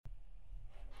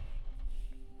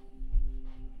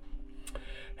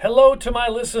Hello to my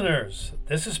listeners.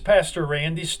 This is Pastor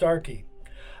Randy Starkey.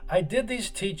 I did these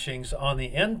teachings on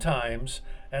the end times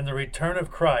and the return of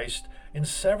Christ in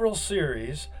several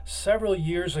series several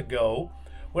years ago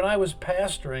when I was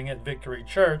pastoring at Victory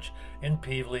Church in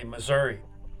Pevely, Missouri.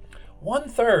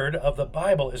 1/3 of the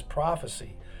Bible is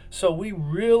prophecy, so we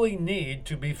really need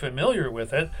to be familiar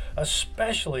with it,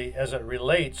 especially as it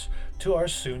relates to our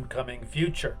soon coming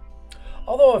future.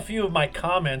 Although a few of my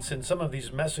comments in some of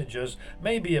these messages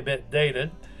may be a bit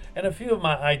dated, and a few of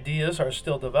my ideas are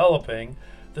still developing,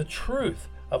 the truth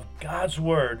of God's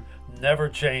Word never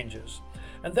changes.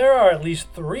 And there are at least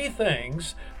 3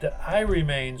 things that I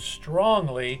remain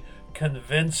strongly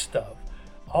convinced of.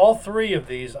 All 3 of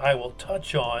these I will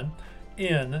touch on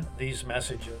in these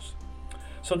messages.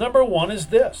 So number 1 is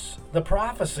this: the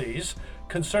prophecies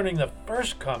concerning the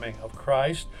first coming of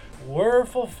Christ were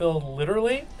fulfilled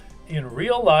literally in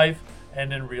real life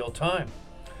and in real time.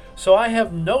 So I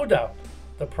have no doubt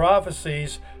the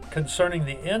prophecies concerning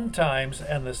the end times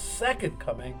and the second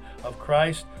coming of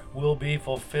Christ will be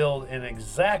fulfilled in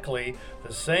exactly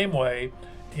the same way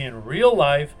in real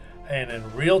life and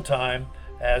in real time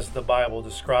as the Bible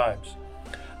describes.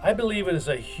 I believe it is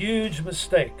a huge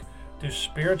mistake to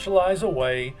spiritualize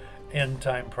away end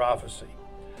time prophecy.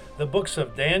 The books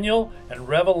of Daniel and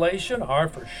Revelation are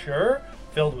for sure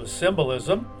filled with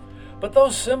symbolism, but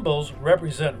those symbols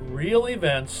represent real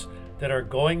events that are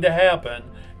going to happen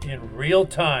in real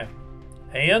time.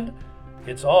 And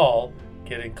it's all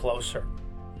getting closer.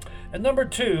 And number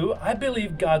 2, I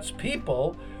believe God's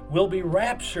people will be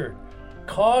raptured,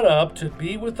 caught up to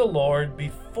be with the Lord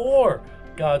before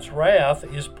God's wrath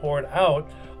is poured out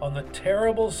on the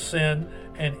terrible sin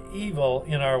and evil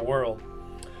in our world.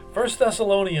 1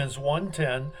 Thessalonians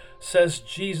 1:10 says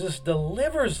Jesus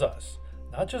delivers us,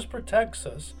 not just protects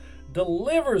us,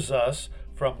 delivers us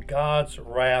from God's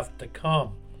wrath to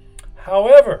come.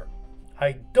 However,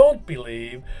 I don't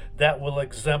believe that will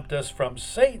exempt us from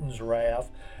Satan's wrath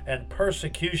and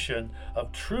persecution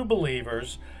of true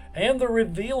believers and the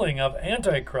revealing of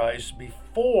Antichrist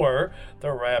before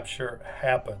the rapture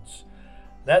happens.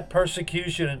 That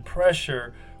persecution and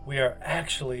pressure we are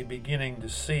actually beginning to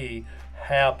see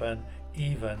happen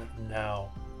even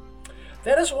now.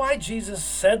 That is why Jesus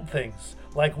said things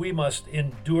like we must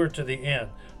endure to the end,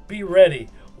 be ready,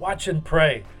 watch and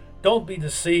pray, don't be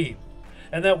deceived,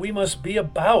 and that we must be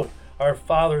about our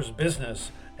Father's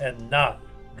business and not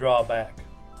draw back.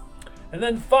 And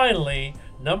then finally,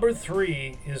 number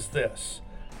 3 is this: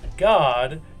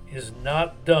 God is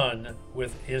not done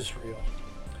with Israel.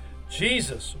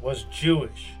 Jesus was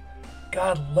Jewish.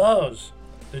 God loves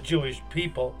the Jewish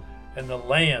people and the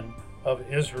land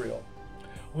of Israel.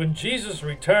 When Jesus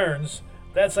returns,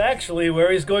 that's actually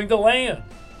where he's going to land,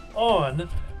 on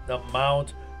the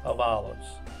Mount of Olives.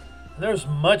 There's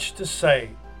much to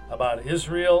say about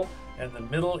Israel and the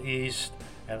Middle East,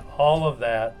 and all of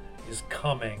that is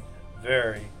coming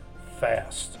very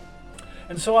fast.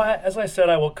 And so, as I said,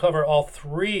 I will cover all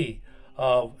 3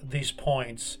 of these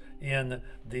points in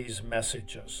these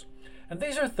messages. And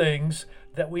these are things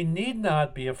that we need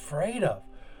not be afraid of.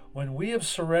 When we have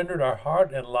surrendered our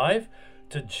heart and life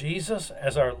to Jesus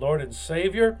as our Lord and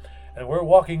Savior, and we're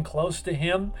walking close to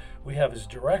Him, we have His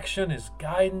direction, His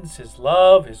guidance, His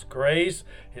love, His grace,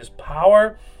 His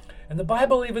power. And the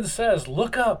Bible even says,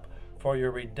 look up, for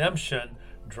your redemption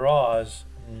draws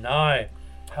nigh.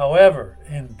 However,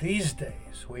 in these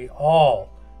days, we all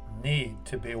need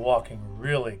to be walking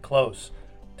really close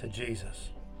to Jesus.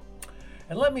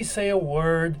 And let me say a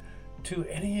word to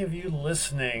any of you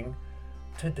listening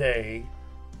today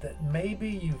that maybe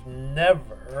you've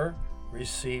never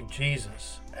received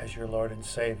Jesus as your Lord and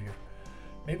Savior.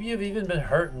 Maybe you've even been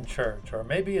hurt in church, or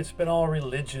maybe it's been all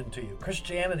religion to you.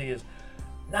 Christianity is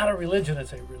not a religion,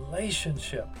 it's a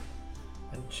relationship.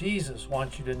 And Jesus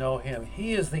wants you to know Him.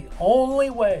 He is the only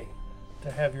way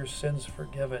to have your sins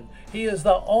forgiven. He is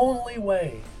the only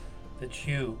way that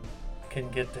you can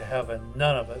get to heaven.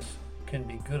 None of us can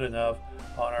be good enough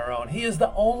on our own. He is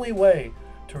the only way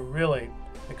to really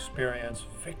experience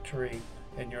victory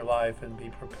in your life and be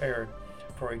prepared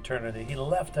for eternity. He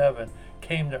left heaven,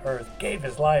 came to earth, gave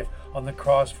His life on the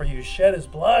cross for you, shed His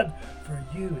blood for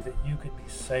you that you could be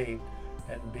saved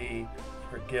and be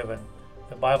forgiven.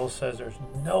 The Bible says there's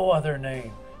no other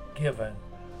name given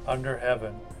under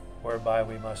heaven whereby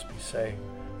we must be saved.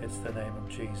 It's the name of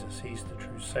Jesus. He's the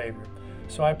true Savior.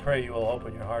 So I pray you will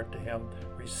open your heart to Him,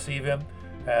 receive Him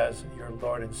as your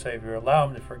Lord and Savior. Allow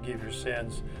Him to forgive your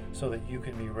sins so that you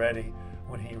can be ready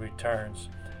when He returns.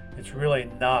 It's really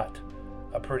not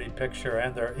a pretty picture,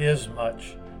 and there is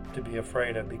much to be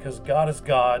afraid of, because God is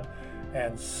God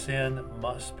and sin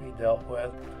must be dealt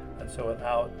with. And so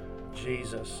without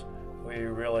Jesus, we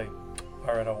really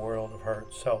are in a world of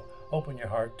hurt. So open your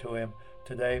heart to him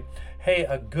today. Hey,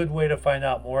 a good way to find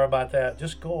out more about that,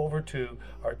 just go over to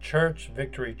our church,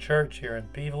 Victory Church here in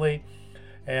Peevely,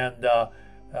 and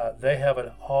they have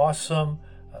an awesome,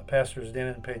 Pastors Dan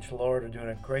and Paige Lord are doing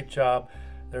a great job.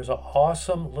 There's an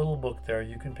awesome little book there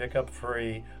you can pick up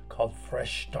free called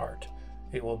Fresh Start.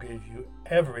 It will give you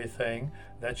everything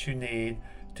that you need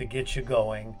to get you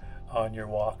going on your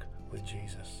walk with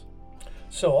Jesus.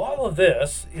 So all of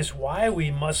this is why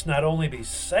we must not only be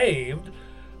saved,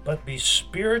 but be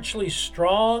spiritually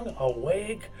strong,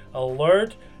 awake,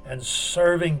 alert, and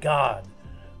serving God.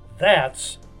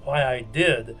 That's why I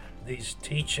did these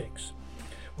teachings.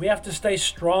 We have to stay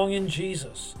strong in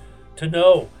Jesus to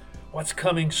know what's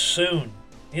coming soon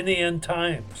in the end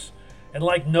times. And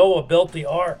like Noah built the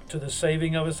ark to the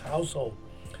saving of his household,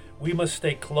 we must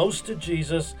stay close to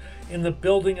Jesus in the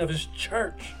building of his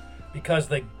church, because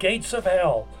the gates of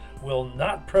hell will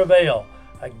not prevail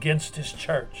against his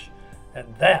church.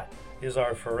 And that is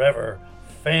our forever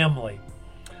family.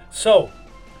 So,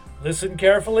 listen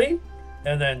carefully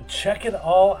and then check it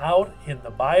all out in the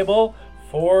Bible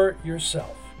for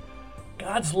yourself.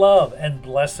 God's love and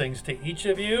blessings to each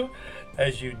of you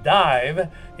as you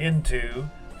dive into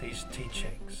these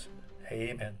teachings.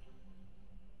 Amen.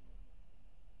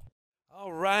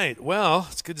 All right. Well,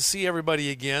 it's good to see everybody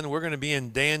again. We're going to be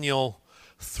in Daniel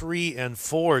 3 and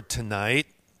 4 tonight.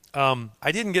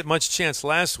 I didn't get much chance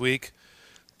last week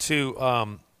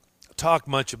to talk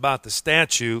much about the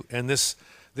statue, and this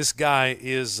guy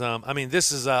is,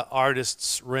 this is an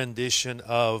artist's rendition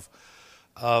of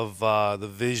the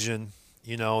vision,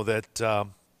 that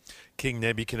King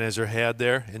Nebuchadnezzar had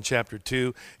there in chapter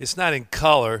 2. It's not in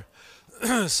color,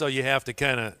 so you have to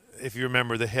kind of, if you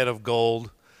remember, the head of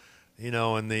gold,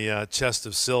 and the chest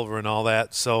of silver and all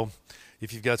that. So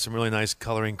if you've got some really nice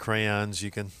coloring crayons, you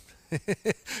can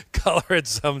color it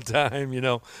sometime,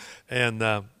 And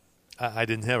I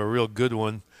didn't have a real good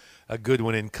one,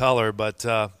 in color,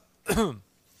 but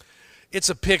it's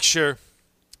a picture,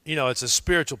 it's a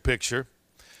spiritual picture.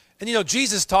 And,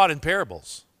 Jesus taught in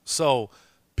parables. So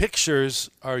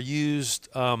pictures are used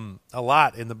a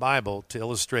lot in the Bible to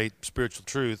illustrate spiritual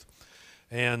truth.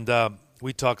 And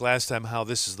we talked last time how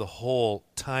this is the whole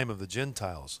time of the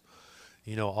Gentiles,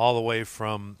 all the way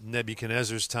from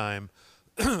Nebuchadnezzar's time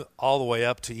all the way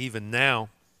up to even now.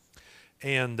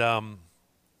 And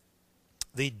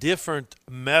the different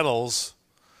metals,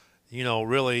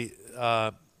 really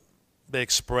they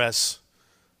express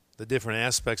the different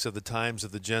aspects of the times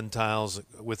of the Gentiles,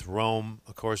 with Rome,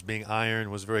 of course, being iron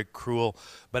was very cruel.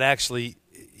 But actually,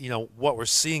 what we're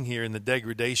seeing here in the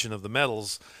degradation of the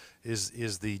metals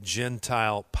is the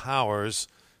Gentile powers.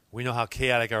 We know how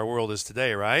chaotic our world is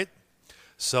today, right?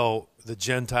 So the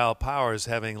Gentile powers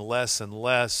having less and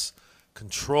less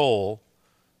control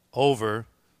over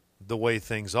the way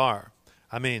things are.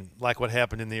 I mean, like what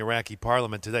happened in the Iraqi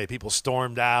parliament today. People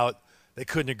stormed out. They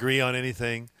couldn't agree on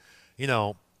anything,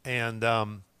 and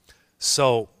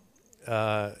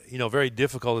very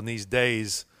difficult in these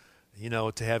days,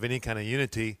 to have any kind of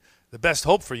unity. The best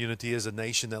hope for unity is a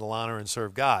nation that will honor and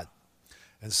serve God.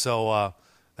 And so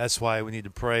that's why we need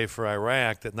to pray for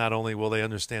Iraq, that not only will they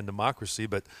understand democracy,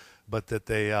 but that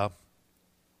they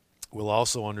will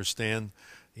also understand,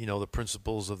 the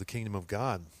principles of the kingdom of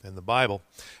God and the Bible.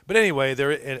 But anyway,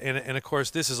 and of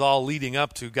course, this is all leading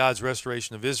up to God's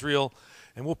restoration of Israel,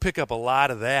 and we'll pick up a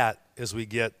lot of that as we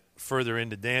get further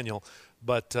into Daniel.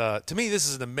 But to me, this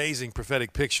is an amazing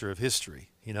prophetic picture of history,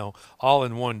 all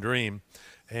in one dream.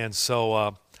 And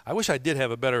so I wish I did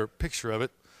have a better picture of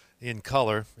it in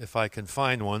color, if I can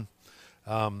find one.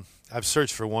 I've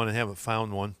searched for one and haven't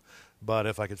found one, but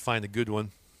if I could find a good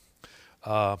one,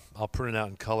 I'll print it out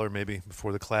in color maybe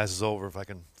before the class is over, if I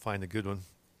can find a good one.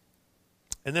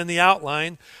 And then the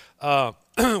outline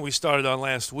we started on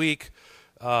last week,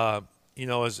 as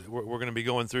we're going to be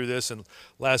going through this. And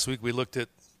last week we looked at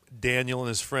Daniel and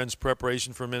his friends'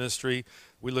 preparation for ministry.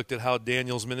 We looked at how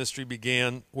Daniel's ministry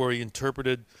began, where he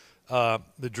interpreted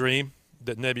the dream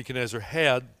that Nebuchadnezzar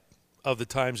had of the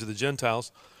times of the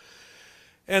Gentiles.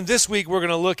 And this week we're going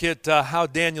to look at how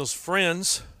Daniel's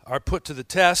friends are put to the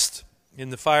test in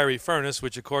the fiery furnace,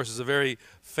 which of course is a very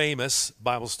famous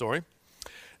Bible story.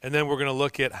 And then we're going to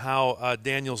look at how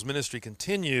Daniel's ministry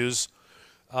continues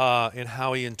and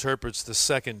how he interprets the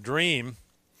second dream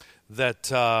that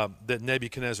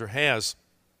Nebuchadnezzar has.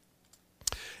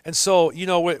 And so,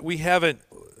 we haven't,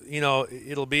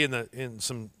 it'll be in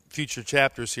some future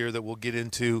chapters here that we'll get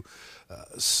into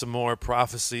some more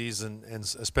prophecies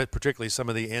particularly some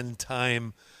of the end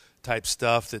time type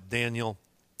stuff that Daniel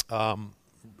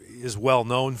is well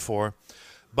known for.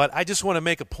 But I just want to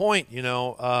make a point,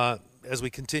 as we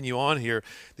continue on here,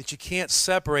 that you can't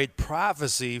separate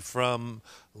prophecy from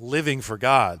living for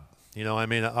God.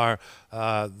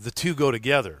 The two go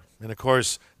together. And of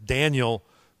course, Daniel,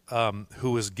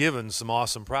 who was given some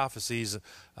awesome prophecies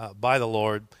by the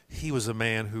Lord, he was a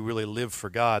man who really lived for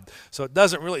God. So it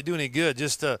doesn't really do any good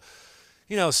just to,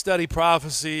 study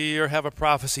prophecy or have a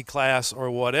prophecy class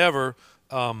or whatever,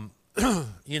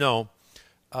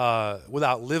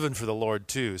 without living for the Lord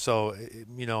too. So,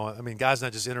 God's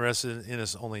not just interested in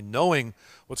us only knowing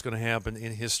what's going to happen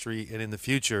in history and in the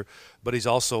future, but he's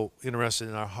also interested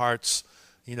in our hearts,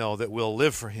 that we'll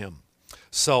live for him.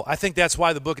 So I think that's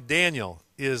why the book of Daniel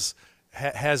has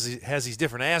these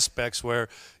different aspects where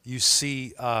you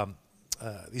see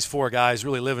these four guys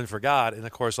really living for God, and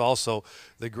of course also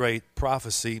the great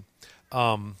prophecy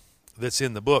that's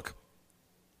in the book.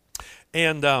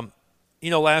 And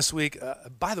last week,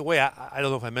 by the way, I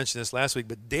don't know if I mentioned this last week,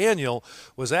 but Daniel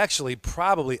was actually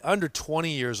probably under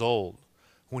 20 years old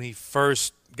when he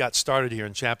first got started here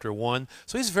in chapter 1.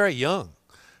 So he's very young.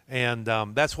 And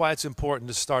that's why it's important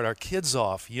to start our kids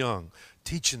off young,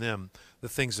 teaching them the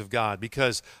things of God,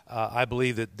 because I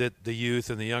believe that the youth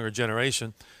and the younger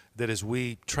generation, that as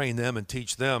we train them and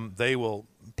teach them, they will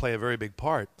play a very big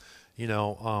part, in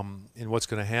what's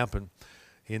going to happen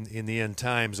in the end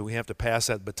times. And we have to pass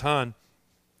that baton.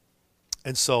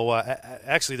 And so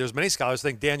actually there's many scholars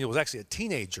think Daniel was actually a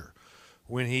teenager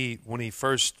when he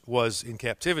first was in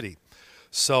captivity.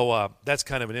 So that's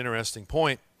kind of an interesting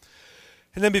point.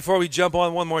 And then before we jump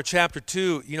on one more chapter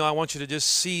 2, I want you to just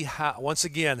see how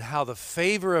the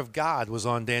favor of God was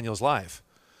on Daniel's life.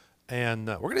 And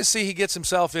we're going to see he gets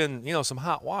himself in, some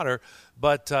hot water,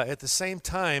 but at the same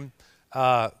time,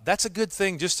 that's a good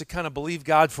thing just to kind of believe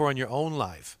God for in your own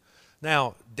life.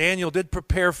 Now, Daniel did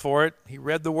prepare for it. He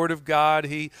read the Word of God.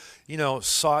 He,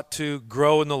 sought to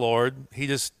grow in the Lord. He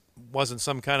just wasn't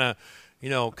some kind of,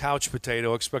 couch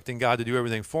potato expecting God to do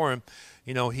everything for him.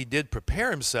 He did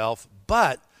prepare himself,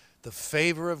 but the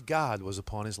favor of God was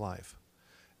upon his life.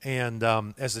 And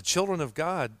as the children of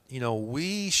God,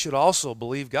 we should also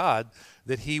believe God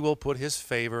that he will put his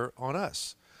favor on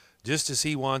us, just as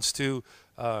he wants to,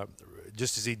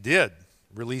 just as he did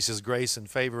release his grace and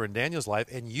favor in Daniel's life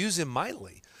and use him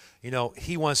mightily.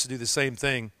 He wants to do the same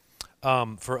thing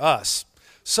for us.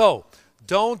 So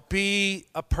don't be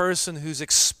a person who's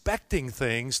expecting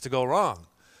things to go wrong.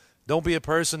 Don't be a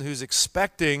person who's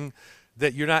expecting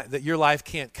that your life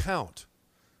can't count.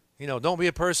 Don't be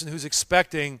a person who's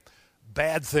expecting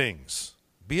bad things.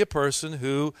 Be a person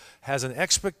who has an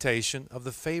expectation of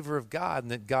the favor of God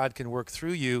and that God can work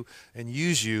through you and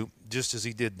use you just as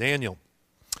he did Daniel.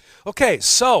 Okay,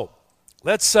 so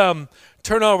let's turn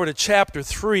over to chapter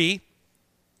 3,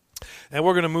 and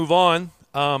we're going to move on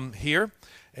here,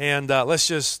 and let's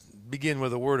just begin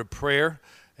with a word of prayer.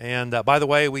 And by the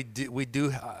way, we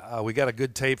got a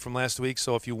good tape from last week,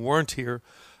 so if you weren't here,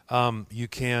 you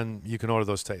can order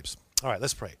those tapes. All right,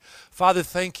 let's pray. Father,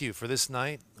 thank you for this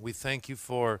night. We thank you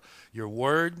for your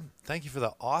word. Thank you for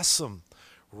the awesome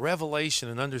revelation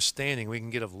and understanding we can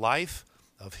get of life,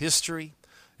 of history,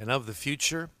 and of the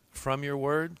future from your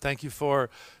word. Thank you for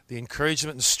the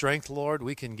encouragement and strength, Lord,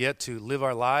 we can get to live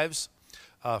our lives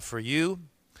for you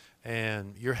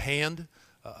and your hand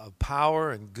of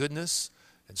power and goodness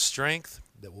and strength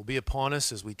that will be upon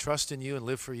us as we trust in you and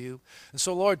live for you. And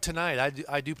so, Lord, tonight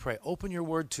I do pray, open your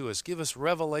word to us. Give us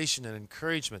revelation and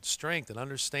encouragement, strength and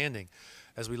understanding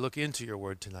as we look into your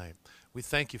word tonight. We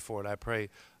thank you for it. I pray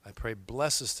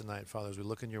bless us tonight, Father, as we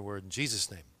look in your word. In Jesus'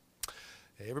 name.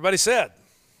 Everybody said,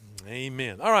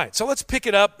 amen. All right, so let's pick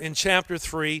it up in chapter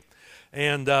 3,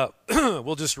 and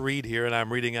we'll just read here, and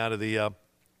I'm reading out of the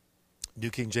New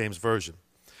King James Version.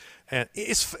 And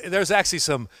there's actually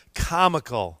some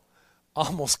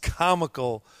almost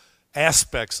comical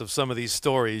aspects of some of these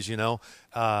stories,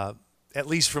 at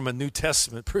least from a New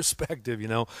Testament perspective,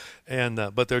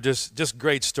 but they're just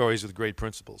great stories with great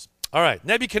principles. All right,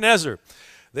 Nebuchadnezzar,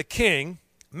 the king,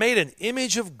 made an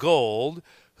image of gold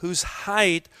whose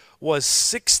height was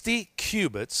 60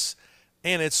 cubits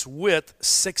and its width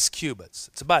 6 cubits.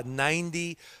 It's about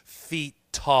 90 feet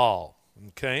tall,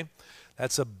 okay?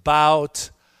 That's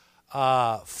about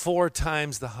 4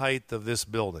 times the height of this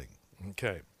building,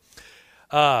 okay?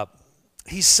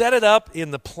 He set it up in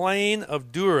the plain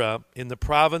of Dura in the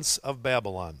province of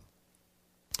Babylon.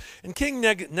 And King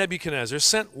Nebuchadnezzar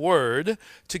sent word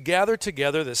to gather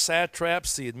together the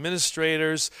satraps, the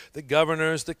administrators, the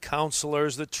governors, the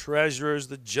counselors, the treasurers,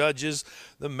 the judges,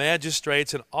 the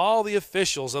magistrates, and all the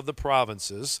officials of the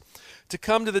provinces to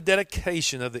come to the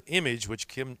dedication of the image which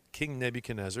King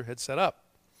Nebuchadnezzar had set up.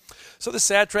 So the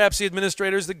satraps, the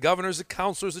administrators, the governors, the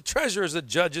counselors, the treasurers, the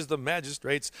judges, the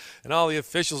magistrates, and all the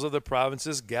officials of the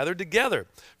provinces gathered together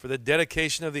for the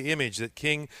dedication of the image that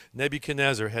King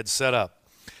Nebuchadnezzar had set up.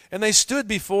 And they stood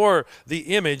before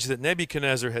the image that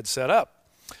Nebuchadnezzar had set up.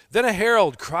 Then a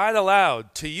herald cried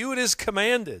aloud, "To you it is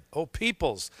commanded, O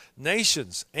peoples,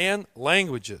 nations, and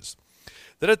languages,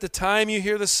 that at the time you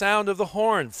hear the sound of the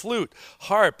horn, flute,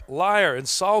 harp, lyre, and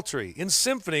psaltery, in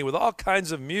symphony with all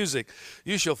kinds of music,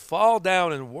 you shall fall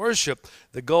down and worship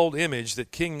the gold image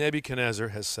that King Nebuchadnezzar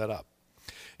has set up.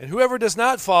 And whoever does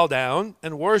not fall down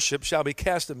and worship shall be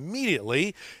cast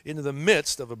immediately into the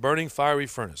midst of a burning fiery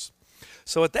furnace."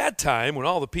 So at that time, when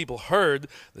all the people heard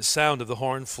the sound of the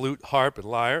horn, flute, harp, and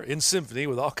lyre, in symphony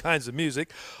with all kinds of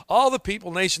music, all the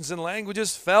people, nations, and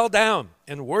languages fell down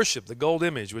and worshiped the gold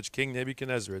image which King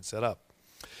Nebuchadnezzar had set up.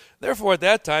 Therefore at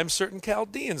that time certain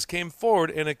Chaldeans came forward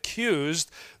and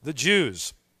accused the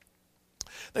Jews.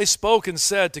 They spoke and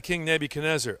said to King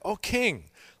Nebuchadnezzar, "O king,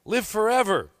 live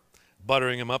forever."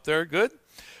 Buttering him up there, good.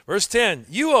 Verse 10,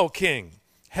 "You, O king,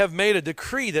 have made a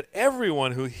decree that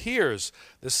everyone who hears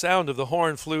the sound of the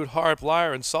horn, flute, harp,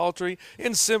 lyre, and psaltery,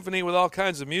 in symphony with all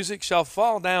kinds of music, shall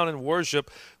fall down and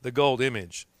worship the gold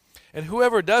image. And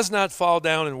whoever does not fall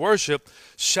down and worship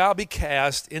shall be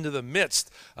cast into the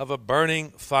midst of a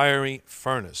burning fiery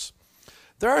furnace.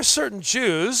 There are certain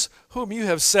Jews whom you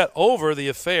have set over the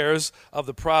affairs of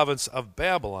the province of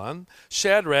Babylon,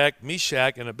 Shadrach,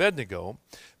 Meshach, and Abednego.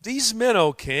 These men,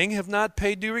 O king, have not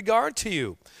paid due regard to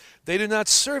you. They do not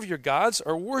serve your gods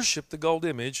or worship the gold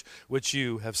image which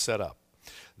you have set up."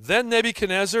 Then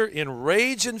Nebuchadnezzar, in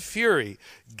rage and fury,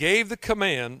 gave the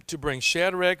command to bring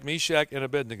Shadrach, Meshach, and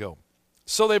Abednego.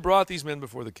 So they brought these men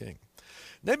before the king.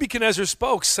 Nebuchadnezzar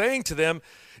spoke, saying to them,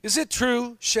 "Is it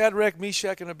true, Shadrach,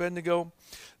 Meshach, and Abednego,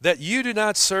 that you do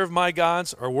not serve my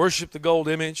gods or worship the gold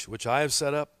image which I have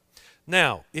set up?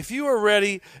 Now, if you are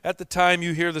ready at the time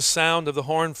you hear the sound of the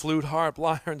horn, flute, harp,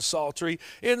 lyre, and psaltery,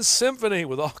 in symphony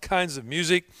with all kinds of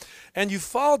music, and you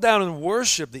fall down and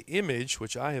worship the image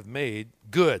which I have made,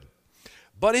 good.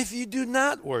 But if you do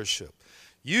not worship,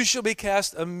 you shall be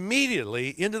cast immediately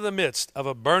into the midst of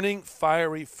a burning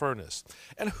fiery furnace.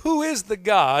 And who is the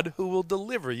God who will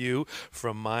deliver you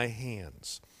from my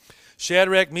hands?"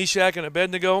 Shadrach, Meshach, and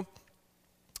Abednego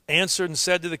answered and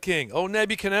said to the king, "O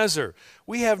Nebuchadnezzar,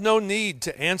 we have no need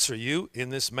to answer you in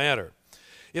this matter.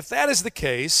 If that is the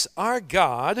case, our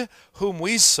God, whom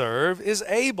we serve, is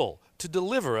able to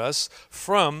deliver us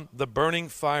from the burning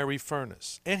fiery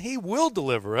furnace, and he will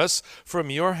deliver us from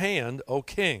your hand, O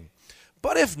king.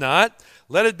 But if not,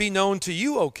 let it be known to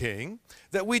you, O king,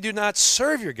 that we do not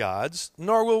serve your gods,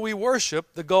 nor will we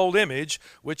worship the gold image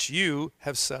which you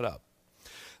have set up."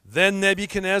 Then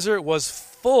Nebuchadnezzar was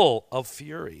full of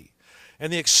fury,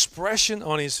 and the expression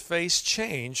on his face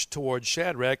changed toward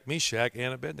Shadrach, Meshach,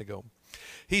 and Abednego.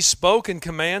 He spoke and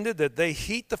commanded that they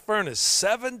heat the furnace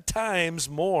 7 times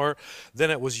more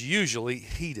than it was usually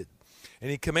heated. And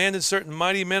he commanded certain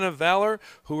mighty men of valor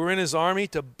who were in his army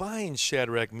to bind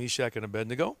Shadrach, Meshach, and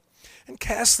Abednego and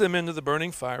cast them into the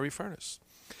burning fiery furnace.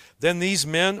 Then these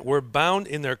men were bound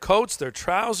in their coats, their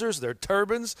trousers, their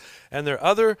turbans, and their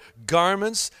other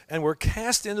garments, and were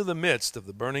cast into the midst of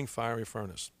the burning fiery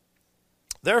furnace.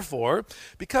 Therefore,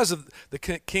 because of the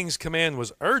king's command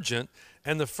was urgent,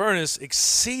 and the furnace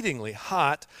exceedingly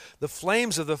hot, the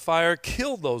flames of the fire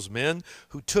killed those men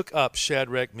who took up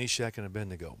Shadrach, Meshach, and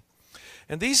Abednego.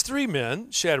 And these 3 men,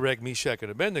 Shadrach, Meshach,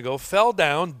 and Abednego, fell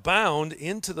down, bound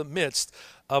into the midst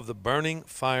of the burning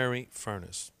fiery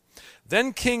furnace.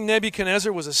 Then King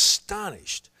Nebuchadnezzar was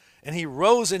astonished, and he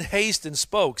rose in haste and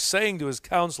spoke, saying to his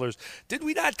counselors, "Did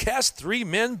we not cast 3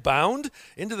 men bound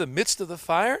into the midst of the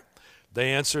fire?"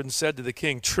 They answered and said to the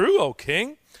king, "True, O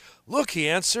king." "Look," he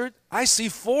answered, "I see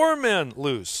 4 men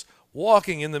loose,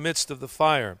 walking in the midst of the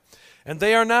fire, and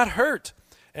they are not hurt,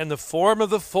 and the form of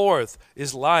the 4th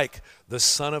is like the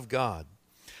Son of God."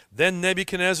 Then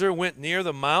Nebuchadnezzar went near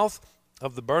the mouth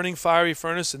of the burning fiery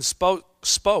furnace and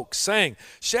spoke, saying,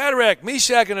 "Shadrach,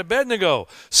 Meshach, and Abednego,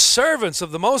 servants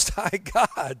of the Most High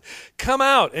God, come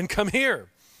out and come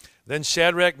here." Then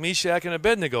Shadrach, Meshach, and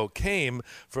Abednego came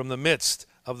from the midst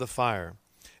of the fire.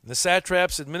 And the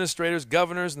satraps, administrators,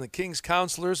 governors, and the king's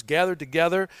counselors gathered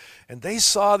together, and they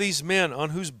saw these men on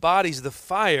whose bodies the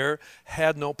fire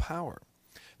had no power.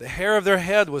 The hair of their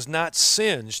head was not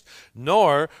singed,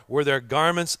 nor were their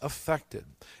garments affected,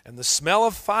 and the smell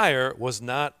of fire was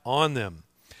not on them.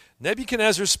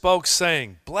 Nebuchadnezzar spoke,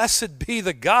 saying, Blessed be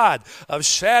the God of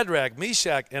Shadrach,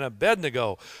 Meshach, and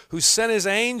Abednego, who sent his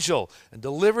angel and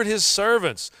delivered his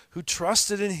servants, who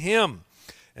trusted in him.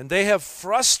 And they have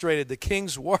frustrated the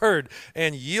king's word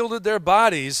and yielded their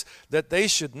bodies that they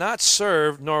should not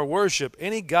serve nor worship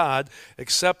any god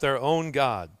except their own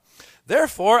God.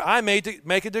 Therefore I make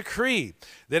a decree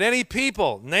that any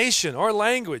people, nation, or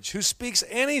language who speaks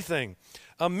anything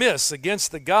amiss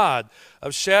against the God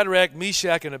of Shadrach,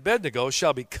 Meshach, and Abednego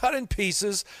shall be cut in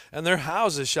pieces, and their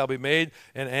houses shall be made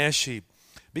an ash heap,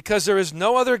 because there is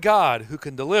no other God who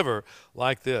can deliver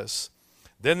like this.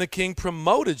 Then the king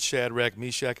promoted Shadrach,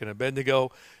 Meshach, and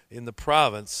Abednego in the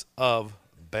province of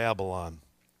Babylon.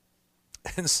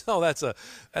 And so that's an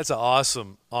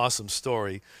awesome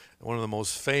story, one of the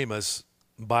most famous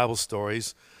Bible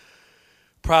stories,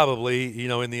 probably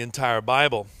in the entire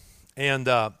Bible. And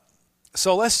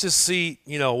so let's just see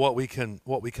what we can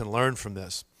learn from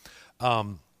this.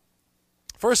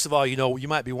 First of all, you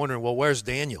might be wondering, well, where's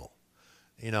Daniel?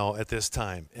 At this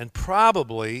time, and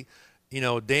probably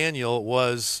Daniel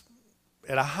was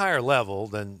at a higher level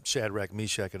than Shadrach,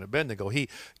 Meshach, and Abednego.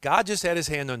 God just had his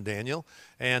hand on Daniel,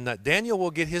 and Daniel will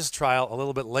get his trial a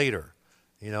little bit later,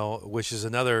 which is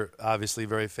another obviously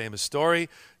very famous story,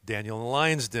 Daniel in the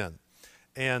lion's den.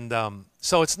 And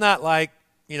so it's not like,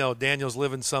 Daniel's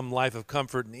living some life of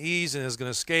comfort and ease and is going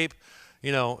to escape,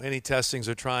 any testings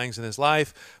or tryings in his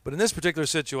life. But in this particular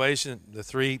situation, the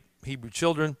three Hebrew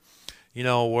children,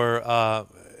 were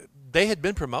they had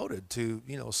been promoted to,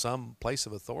 some place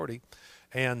of authority.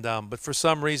 And but for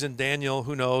some reason, Daniel,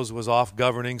 who knows, was off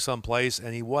governing someplace,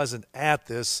 and he wasn't at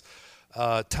this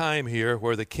time here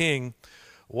where the king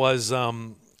was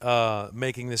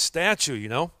making this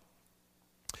statue,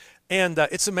 And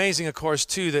it's amazing, of course,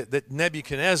 too, that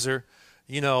Nebuchadnezzar,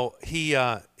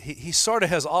 he sort of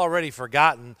has already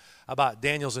forgotten about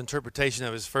Daniel's interpretation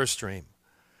of his first dream.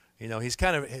 He's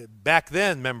kind of, back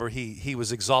then, remember, he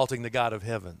was exalting the God of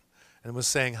heaven and was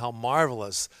saying how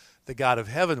marvelous the God of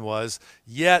heaven was.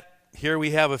 Yet, here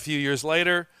we have a few years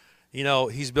later,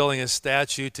 he's building a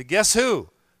statue to guess who?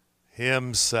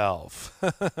 Himself.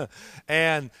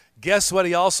 And guess what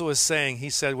he also is saying? He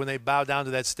said when they bow down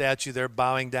to that statue, they're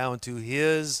bowing down to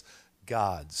his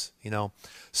gods,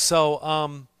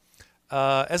 So,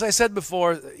 as I said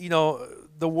before,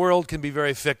 the world can be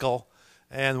very fickle.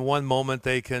 And one moment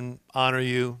they can honor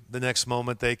you, the next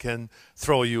moment they can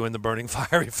throw you in the burning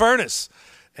fiery furnace.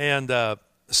 And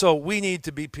so we need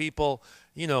to be people,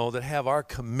 that have our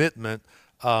commitment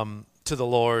to the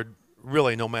Lord,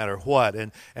 really no matter what.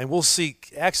 And we'll see,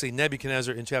 actually,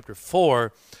 Nebuchadnezzar in chapter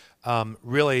 4,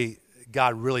 really,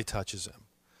 God really touches him.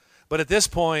 But at this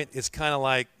point, it's kind of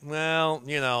like, well,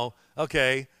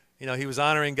 okay, he was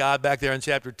honoring God back there in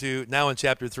chapter 2. Now in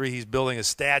chapter 3, he's building a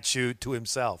statue to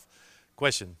himself.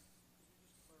 Question.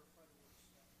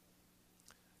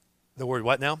 The word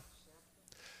what now?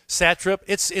 Satrap.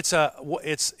 It's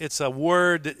a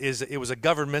word that it was a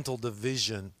governmental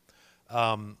division.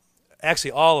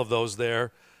 Actually, all of those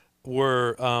there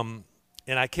were, and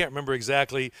I can't remember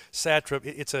exactly. Satrap.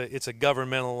 It's a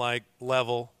governmental like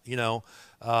level.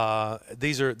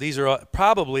 These are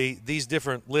probably these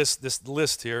different lists. This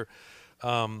list here.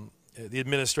 The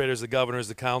administrators, the governors,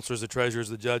 the counselors, the treasurers,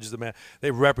 the judges, they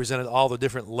represented all the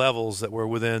different levels that were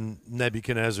within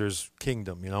Nebuchadnezzar's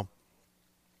kingdom,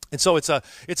 And so it's a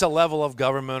level of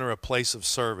government or a place of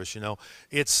service,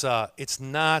 It's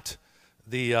not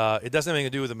it doesn't have anything to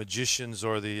do with the magicians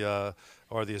or the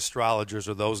astrologers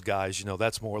or those guys,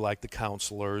 That's more like the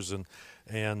counselors and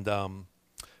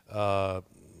I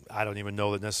don't even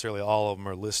know that necessarily all of them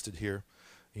are listed here.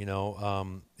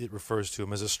 It refers to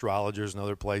them as astrologers and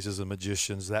other places and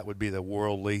magicians. That would be the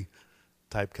worldly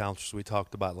type counselors we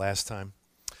talked about last time.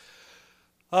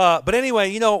 But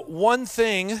anyway, one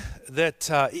thing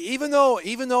that even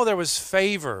though there was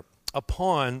favor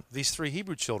upon these three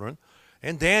Hebrew children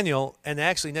and Daniel, and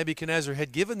actually Nebuchadnezzar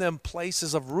had given them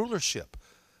places of rulership,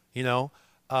 in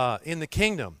the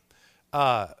kingdom.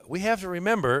 We have to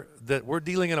remember that we're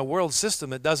dealing in a world system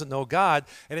that doesn't know God,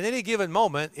 and at any given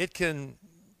moment it can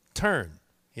turn,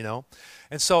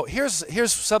 And so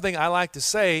here's something I like to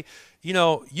say,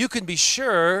 you can be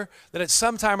sure that at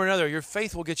some time or another your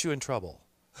faith will get you in trouble.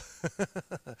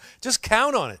 Just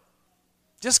count on it.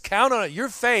 Just count on it. Your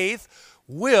faith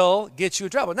will get you in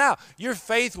trouble. Now, your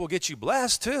faith will get you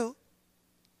blessed too.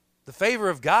 The favor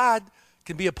of God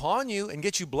can be upon you and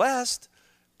get you blessed.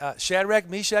 Shadrach,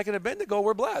 Meshach, and Abednego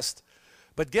were blessed.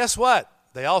 But guess what?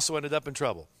 They also ended up in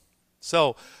trouble.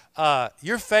 So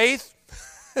Your faith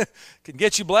can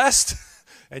get you blessed,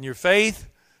 and your faith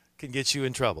can get you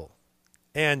in trouble.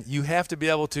 And you have to be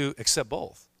able to accept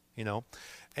both, you know.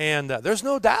 And there's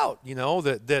no doubt, you know,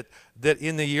 that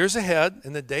in the years ahead,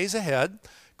 in the days ahead,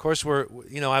 of course,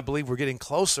 I believe we're getting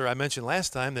closer. I mentioned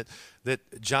last time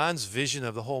that John's vision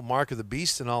of the whole mark of the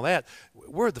beast and all that,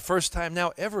 we're at the first time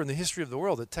now ever in the history of the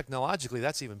world that technologically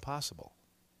that's even possible.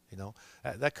 You know,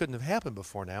 that couldn't have happened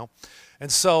before now.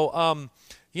 And so,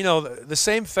 you know, the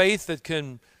same faith that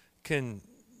can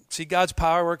see God's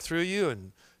power work through you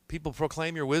and people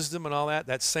proclaim your wisdom and all that,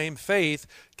 that same faith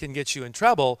can get you in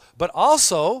trouble. But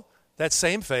also, that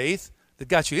same faith that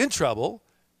got you in trouble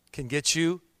can get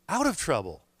you out of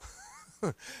trouble.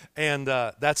 And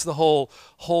that's the whole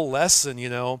lesson, you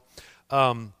know,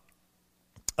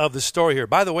 of the story here.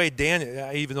 By the way,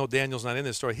 Daniel, even though Daniel's not in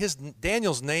this story,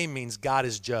 Daniel's name means God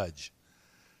is judge.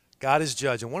 God is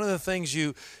judge. And one of the things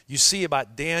you see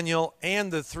about Daniel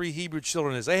and the three Hebrew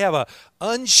children is they have an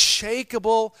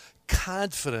unshakable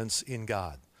confidence in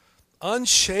God.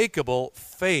 Unshakable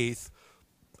faith.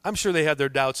 I'm sure they had their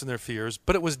doubts and their fears,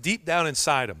 but it was deep down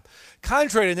inside them.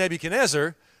 Contrary to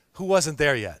Nebuchadnezzar, who wasn't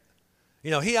there yet. You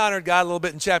know, he honored God a little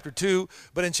bit in chapter 2,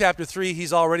 but in chapter 3,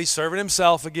 he's already serving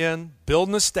himself again,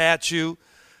 building a statue,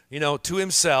 you know, to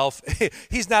himself.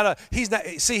 He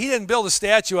didn't build a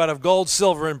statue out of gold,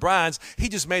 silver, and bronze. He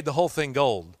just made the whole thing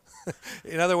gold.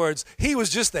 In other words, he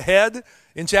was just the head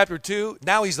in chapter 2.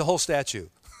 Now he's the whole statue.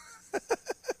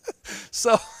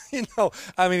 So, you know,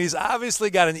 I mean, he's obviously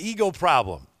got an ego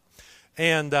problem.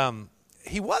 And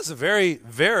he was a very,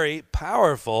 very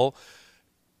powerful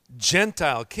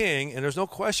Gentile king, and there's no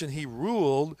question he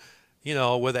ruled, you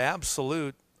know, with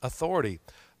absolute authority.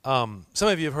 Some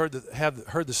of you have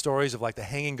heard the stories of like the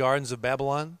Hanging Gardens of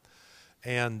Babylon,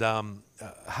 and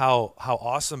how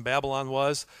awesome Babylon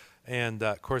was. And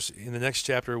of course, in the next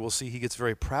chapter, we'll see he gets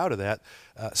very proud of that.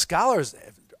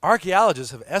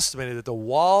 Archaeologists have estimated that the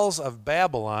walls of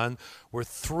Babylon were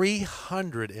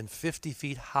 350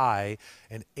 feet high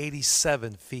and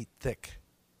 87 feet thick.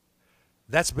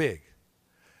 That's big.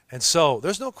 And so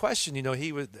there's no question, you know,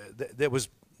 that was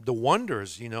the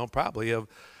wonders, you know, probably of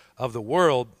the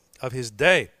world of his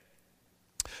day.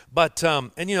 But,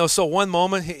 and, you know, so one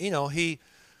moment, the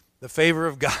favor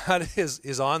of God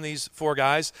is on these four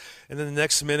guys. And then the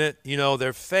next minute, you know,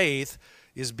 their faith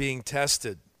is being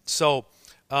tested. So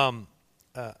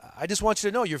I just want you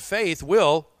to know your faith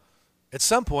will, at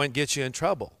some point, get you in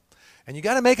trouble. And you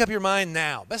got to make up your mind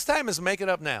now. Best time is make it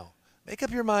up now. Make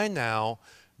up your mind now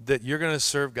that you're going to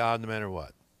serve God no matter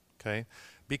what, okay?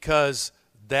 Because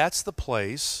that's the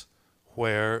place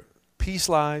where peace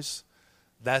lies.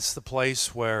 That's the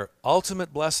place where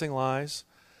ultimate blessing lies.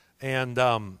 And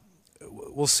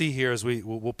we'll see here as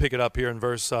we'll pick it up here in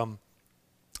verse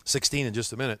 16 in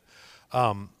just a minute,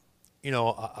 you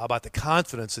know, about the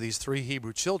confidence of these three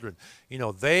Hebrew children. You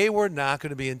know, they were not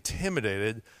going to be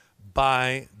intimidated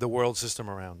by the world system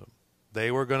around them.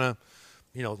 They were going to,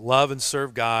 you know, love and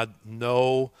serve God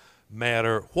no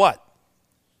matter what.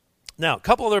 Now, a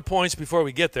couple other points before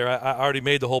we get there. I already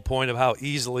made the whole point of how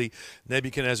easily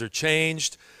Nebuchadnezzar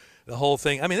changed the whole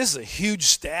thing. I mean, this is a huge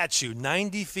statue,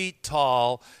 90 feet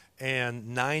tall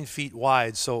and 9 feet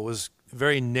wide, so it was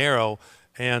very narrow,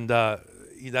 and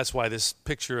that's why this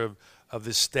picture of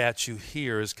this statue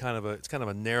here is kind of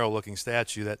a narrow-looking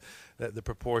statue that the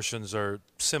proportions are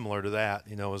similar to that,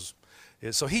 you know.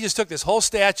 So he just took this whole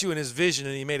statue in his vision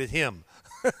and he made it him.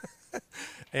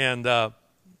 And,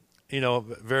 you know,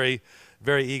 very,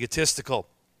 very egotistical.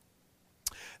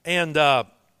 And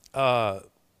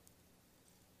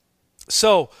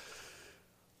so,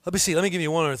 let me see. Let me give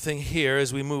you one other thing here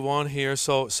as we move on here.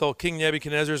 So King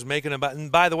Nebuchadnezzar is making about,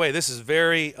 and by the way, this is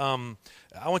very, I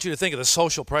want you to think of the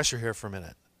social pressure here for a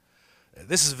minute.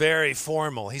 This is very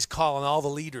formal. He's calling all the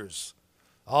leaders,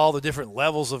 all the different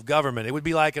levels of government. It'd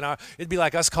be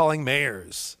like us calling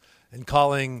mayors and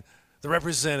calling the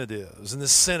representatives and the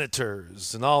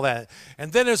senators and all that.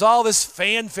 And then there's all this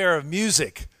fanfare of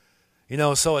music, you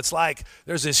know, so it's like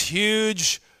there's this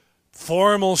huge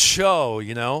formal show,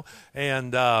 you know,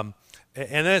 and then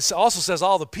it also says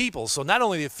all the people. So not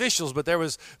only the officials, but there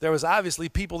was obviously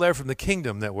people there from the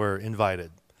kingdom that were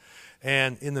invited.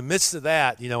 And in the midst of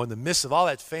that, you know, in the midst of all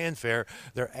that fanfare,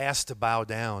 they're asked to bow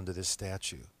down to this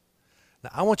statue.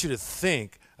 Now, I want you to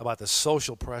think about the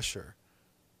social pressure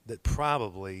that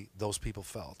probably those people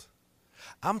felt.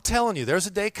 I'm telling you, there's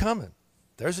a day coming.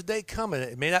 There's a day coming.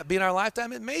 It may not be in our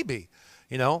lifetime. It may be,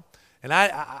 you know. And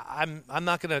I'm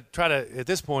not going to try to, at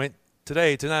this point,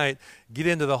 tonight, get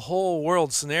into the whole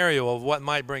world scenario of what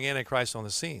might bring Antichrist on the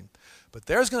scene. But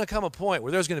there's going to come a point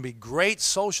where there's going to be great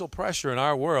social pressure in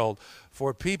our world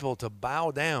for people to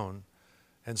bow down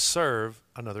and serve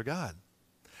another god.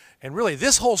 And really,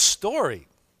 this whole story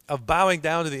of bowing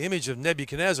down to the image of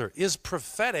Nebuchadnezzar is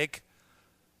prophetic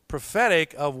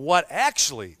of what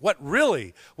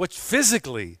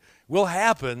physically will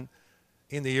happen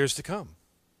in the years to come.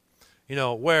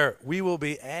 Where we will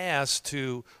be asked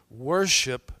to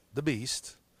worship the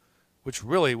beast, which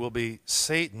really will be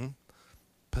Satan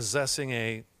possessing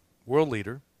a world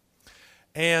leader,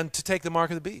 and to take the mark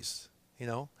of the beast,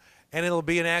 and it'll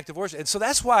be an act of worship. And so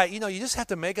that's why, you just have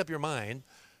to make up your mind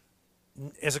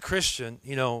as a Christian,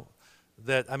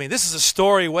 that, this is a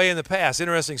story way in the past,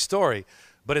 interesting story,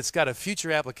 but it's got a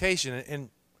future application. And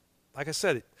like I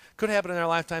said, it could happen in our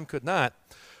lifetime, could not.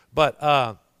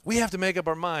 But we have to make up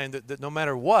our mind that no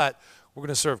matter what, we're going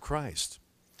to serve Christ.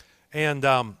 And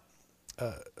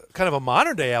kind of a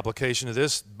modern day application of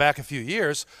this back a few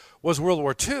years was World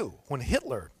War II, when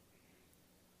Hitler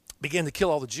began to kill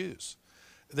all the Jews.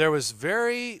 There was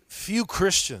very few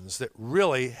Christians that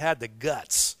really had the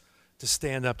guts to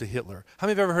stand up to Hitler. How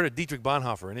many of you have ever heard of Dietrich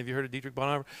Bonhoeffer? Any of you heard of Dietrich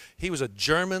Bonhoeffer? He was a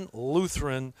German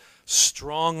Lutheran,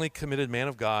 strongly committed man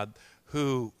of God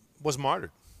who was martyred.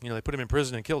 They put him in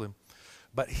prison and killed him.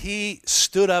 But he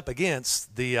stood up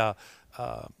against the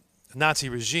Nazi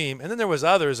regime. And then there was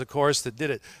others, of course, that did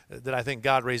it, that I think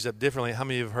God raised up differently. How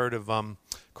many of you have heard of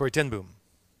Corrie ten Boom?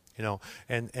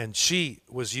 And she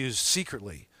was used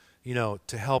secretly,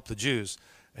 to help the Jews,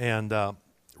 and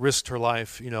risked her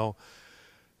life,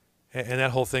 and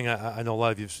that whole thing. I know a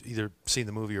lot of you've either seen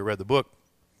the movie or read the book.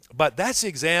 But that's the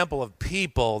example of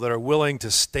people that are willing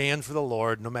to stand for the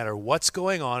Lord no matter what's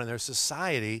going on in their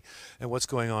society and what's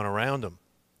going on around them.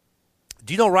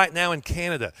 Do you know right now in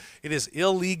Canada, it is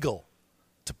illegal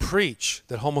to preach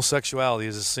that homosexuality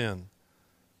is a sin?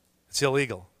 It's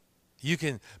illegal. You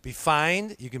can be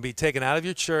fined, you can be taken out of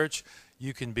your church,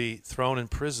 you can be thrown in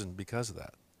prison because of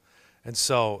that. And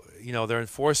so, they're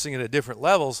enforcing it at different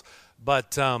levels,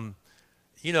 but,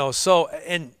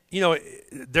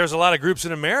 there's a lot of groups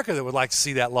in America that would like to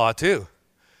see that law too.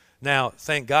 Now,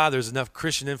 thank God there's enough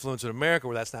Christian influence in America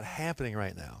where that's not happening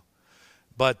right now.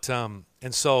 But,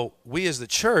 and so we as the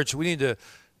church, we need to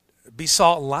be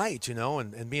salt and light,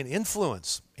 and be an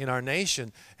influence in our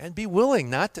nation, and be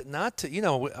willing not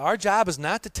to, our job is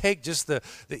not to take just the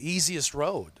easiest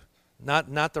road.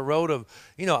 Not the road of,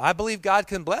 I believe God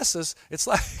can bless us. It's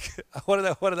like, what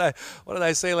did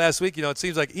I say last week? It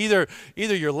seems like either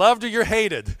you're loved or you're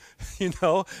hated.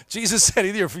 Jesus said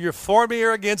either you're for me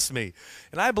or against me.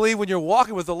 And I believe when you're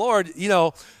walking with the Lord,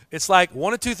 it's like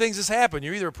one of two things has happened.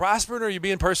 You're either prospering or you're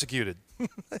being persecuted,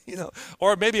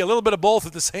 or maybe a little bit of both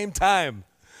at the same time.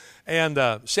 And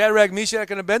Shadrach, Meshach,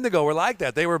 and Abednego were like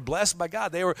that. They were blessed by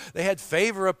God. They had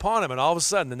favor upon them, and all of a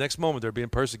sudden, the next moment, they're being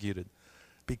persecuted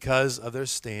because of their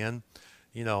stand,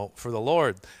 for the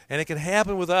Lord. And it can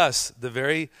happen with us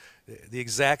the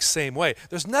exact same way.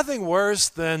 There's nothing worse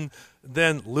than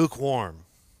lukewarm.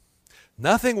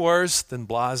 Nothing worse than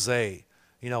blasé.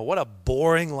 What a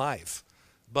boring life.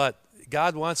 But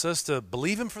God wants us to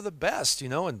believe Him for the best,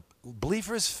 and believe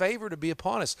for His favor to be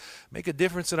upon us, make a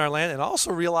difference in our land, and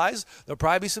also realize there'll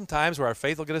probably be some times where our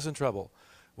faith will get us in trouble.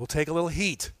 We'll take a little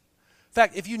heat. In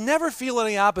fact, if you never feel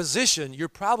any opposition, you're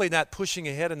probably not pushing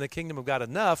ahead in the kingdom of God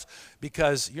enough,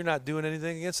 because you're not doing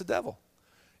anything against the devil.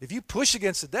 If you push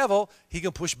against the devil, he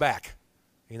can push back,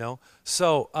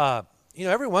 So,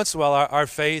 every once in a while, our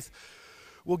faith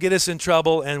will get us in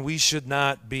trouble, and we should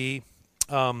not be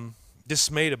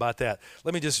dismayed about that.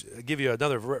 Let me just give you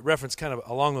another reference kind of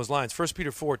along those lines. 1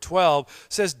 Peter 4:12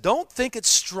 says, don't think it's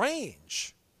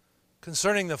strange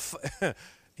concerning the...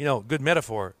 good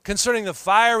metaphor, concerning the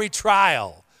fiery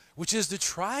trial, which is to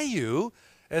try you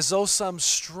as though some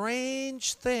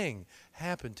strange thing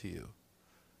happened to you.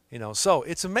 So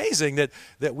it's amazing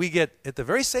that we get, at the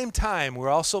very same time, we're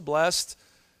also blessed,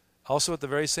 also at the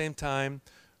very same time,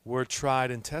 we're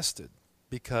tried and tested,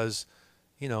 because,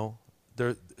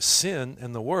 sin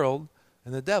and the world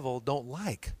and the devil don't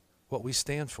like what we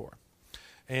stand for.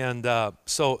 And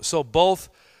so both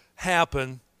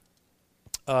happen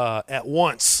at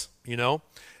once, And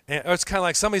it's kind of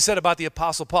like somebody said about the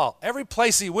Apostle Paul. Every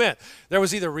place he went, there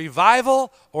was either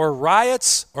revival or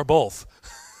riots or both.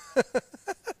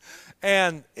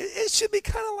 And it should be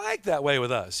kind of like that way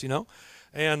with us,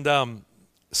 And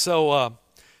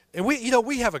and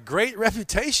we have a great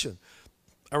reputation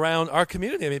around our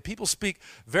community. People speak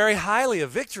very highly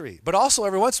of Victory, but also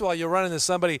every once in a while you'll run into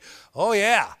somebody, oh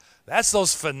yeah, that's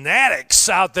those fanatics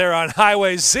out there on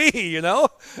Highway Z,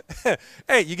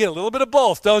 Hey, you get a little bit of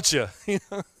both, don't you?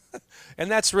 And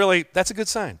that's a good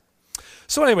sign.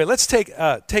 So anyway, let's take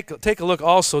a look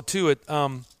also too at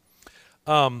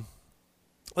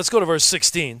let's go to verse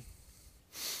 16.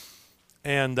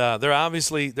 And they're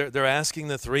asking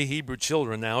the three Hebrew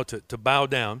children now to bow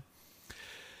down.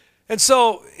 And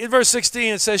so in verse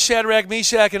 16 it says, Shadrach,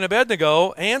 Meshach, and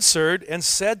Abednego answered and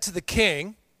said to the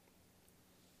king,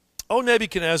 O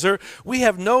Nebuchadnezzar, we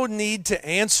have no need to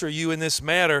answer you in this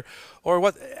matter. Or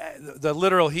what the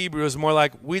literal Hebrew is more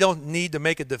like, we don't need to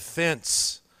make a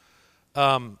defense.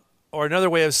 Or another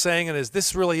way of saying it is,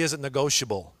 this really isn't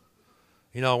negotiable.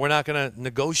 We're not going to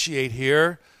negotiate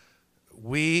here.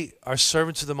 We are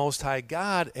servants of the Most High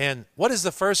God. And what is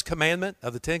the first commandment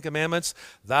of the Ten Commandments?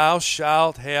 Thou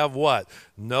shalt have what?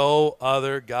 No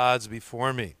other gods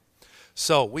before me.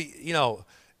 So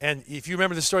and if you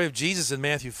remember the story of Jesus in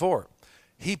Matthew 4,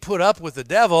 he put up with the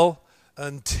devil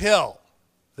until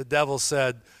the devil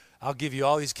said, I'll give you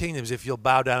all these kingdoms if you'll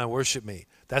bow down and worship me.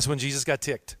 That's when Jesus got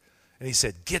ticked. And he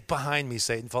said, get behind me,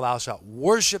 Satan, for thou shalt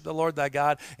worship the Lord thy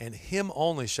God, and him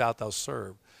only shalt thou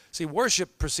serve. See,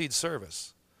 worship precedes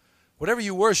service. Whatever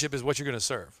you worship is what you're going to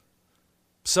serve.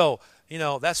 So,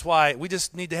 that's why we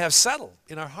just need to have settled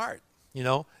in our heart,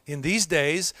 in these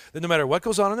days, that no matter what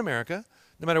goes on in America,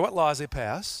 no matter what laws they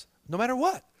pass, no matter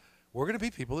what, we're going to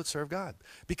be people that serve God.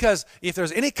 Because if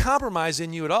there's any compromise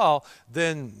in you at all,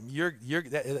 then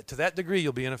to that degree,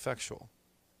 you'll be ineffectual.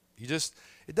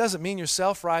 It doesn't mean you're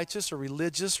self-righteous or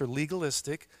religious or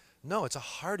legalistic. No, it's a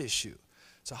heart issue.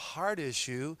 It's a heart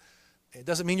issue. It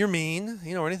doesn't mean you're mean,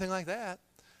 or anything like that.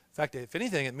 In fact, if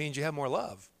anything, it means you have more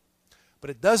love. But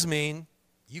it does mean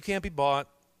you can't be bought,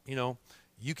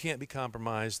 you can't be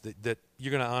compromised, that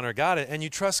you're going to honor God. And you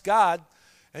trust God,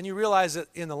 and you realize that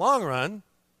in the long run,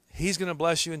 he's going to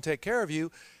bless you and take care of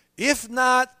you, if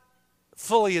not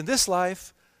fully in this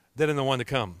life, then in the one to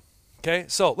come. Okay,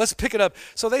 so let's pick it up.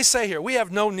 So they say here, we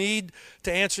have no need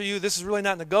to answer you. This is really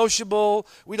not negotiable.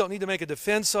 We don't need to make a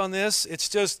defense on this. It's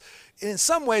just, in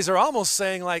some ways, they're almost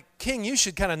saying like, King, you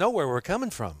should kind of know where we're coming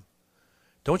from.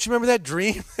 Don't you remember that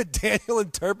dream that Daniel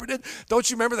interpreted? Don't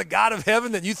you remember the God of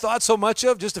heaven that you thought so much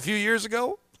of just a few years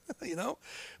ago?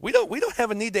 We don't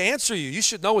have a need to answer you. You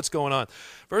should know what's going on.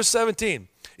 Verse 17,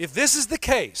 if this is the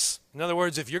case, in other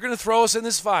words, if you're going to throw us in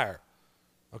this fire,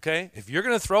 okay, if you're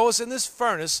going to throw us in this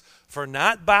furnace for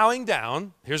not bowing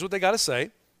down, here's what they got to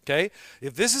say, okay?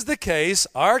 If this is the case,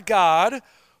 our God,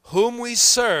 whom we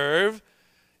serve,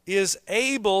 is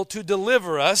able to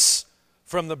deliver us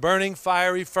from the burning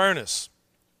fiery furnace.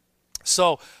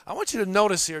 So I want you to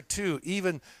notice here too,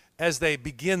 even as they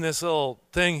begin this little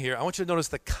thing here, I want you to notice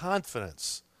the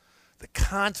confidence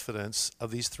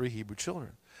of these three Hebrew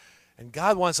children. And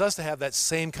God wants us to have that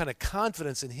same kind of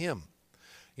confidence in him.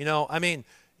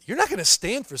 You're not going to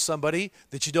stand for somebody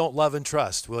that you don't love and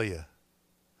trust, will you?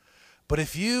 But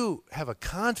if you have a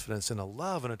confidence and a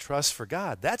love and a trust for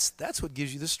God, that's what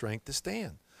gives you the strength to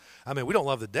stand. We don't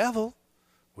love the devil.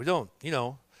 We don't,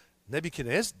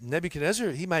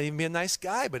 Nebuchadnezzar, he might even be a nice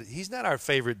guy, but he's not our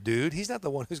favorite dude. He's not the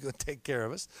one who's going to take care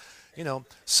of us.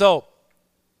 So,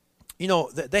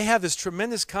 they have this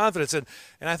tremendous confidence. And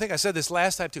I think I said this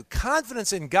last time too.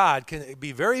 Confidence in God can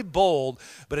be very bold,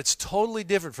 but it's totally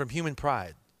different from human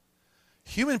pride.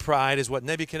 Human pride is what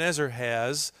Nebuchadnezzar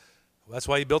has. That's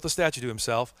why he built the statue to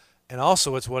himself. And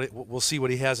also it's we'll see what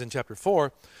he has in chapter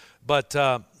 4. But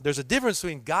there's a difference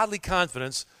between godly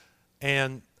confidence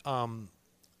and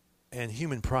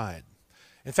human pride.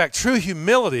 In fact, true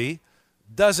humility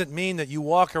doesn't mean that you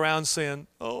walk around saying,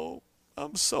 oh,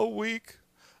 I'm so weak.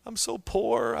 I'm so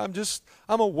poor.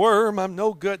 I'm a worm. I'm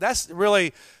no good. That's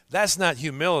not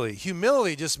humility.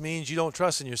 Humility just means you don't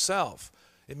trust in yourself.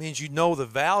 It means you know the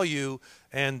value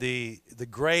and the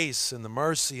grace and the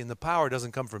mercy and the power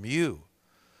doesn't come from you.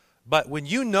 But when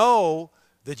you know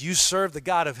that you serve the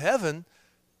God of heaven,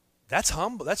 that's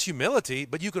humble. That's humility.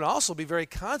 But you can also be very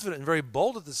confident and very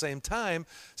bold at the same time.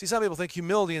 See, some people think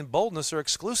humility and boldness are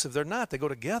exclusive. They're not. They go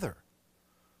together.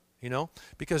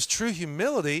 Because true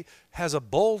humility has a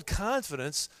bold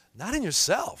confidence, not in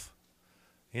yourself,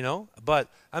 but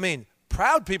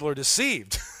proud people are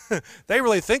deceived. They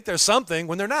really think they're something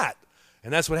when they're not.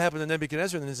 And that's what happened to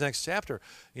Nebuchadnezzar in his next chapter,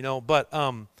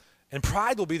 and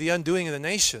pride will be the undoing of the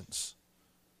nations.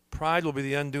 Pride will be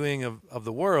the undoing of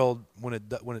the world when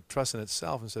it trusts in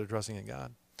itself instead of trusting in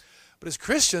God. But as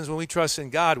Christians, when we trust in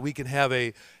God, we can have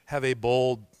a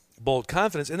bold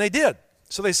confidence, and they did.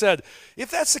 So they said, if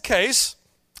that's the case,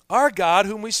 our God,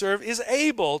 whom we serve, is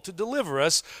able to deliver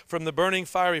us from the burning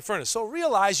fiery furnace. So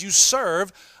realize you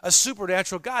serve a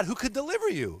supernatural God who could deliver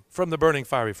you from the burning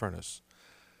fiery furnace.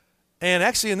 And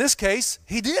actually, in this case,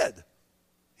 he did.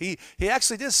 He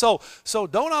actually did. So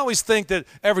don't always think that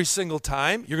every single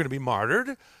time you're going to be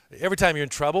martyred, every time you're in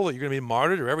trouble that you're going to be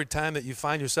martyred, or every time that you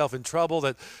find yourself in trouble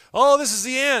that, oh, this is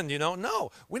the end,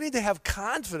 No, we need to have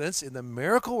confidence in the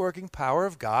miracle-working power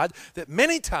of God that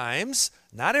many times,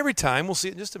 not every time, we'll see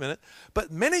it in just a minute,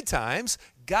 but many times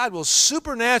God will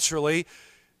supernaturally,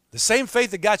 the same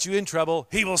faith that got you in trouble,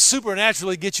 he will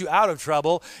supernaturally get you out of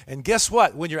trouble. And guess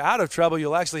what? When you're out of trouble,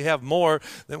 you'll actually have more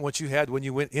than what you had when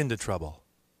you went into trouble.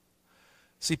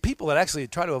 See, people that actually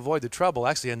try to avoid the trouble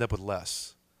actually end up with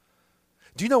less.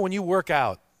 Do you know when you work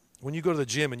out, when you go to the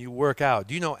gym and you work out,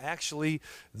 do you know actually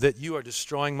that you are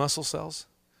destroying muscle cells?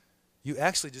 You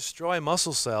actually destroy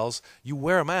muscle cells, you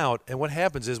wear them out, and what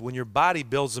happens is when your body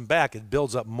builds them back, it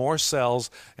builds up more cells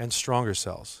and stronger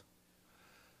cells.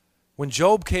 When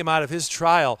Job came out of his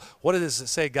trial, what did it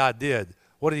say God did?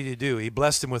 What did he do? He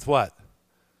blessed him with what?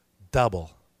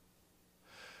 Double.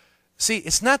 See,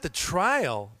 it's not the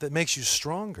trial that makes you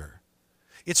stronger.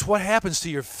 It's what happens to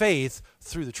your faith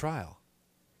through the trial.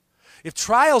 If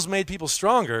trials made people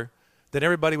stronger, then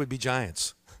everybody would be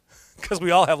giants because we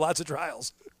all have lots of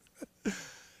trials.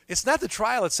 It's not the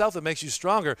trial itself that makes you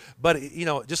stronger, but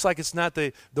just like it's not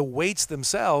the weights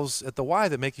themselves at the Y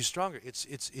that make you stronger.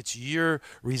 It's your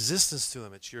resistance to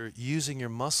them. It's your using your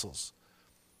muscles.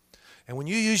 And when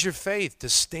you use your faith to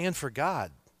stand for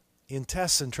God in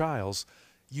tests and trials,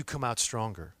 you come out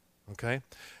stronger. Okay?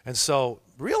 And so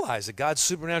realize that God's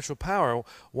supernatural power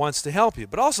wants to help you.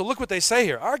 But also look what they say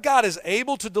here. Our God is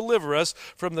able to deliver us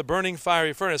from the burning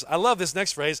fiery furnace. I love this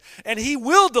next phrase. And he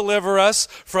will deliver us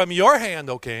from your hand,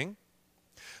 O king.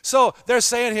 So they're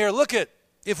saying here, look at,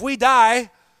 if we die,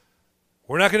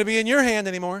 we're not going to be in your hand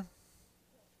anymore.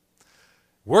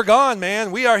 We're gone,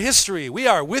 man. We are history. We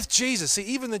are with Jesus. See,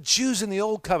 even the Jews in the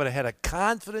Old Covenant had a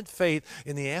confident faith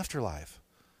in the afterlife.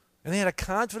 And they had a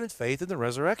confident faith in the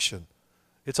resurrection.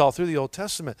 It's all through the Old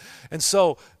Testament. And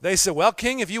so they said, well,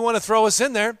 King, if you want to throw us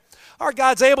in there, our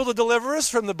God's able to deliver us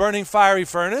from the burning fiery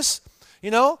furnace,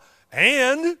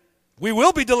 and we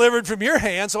will be delivered from your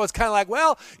hand. So it's kind of like,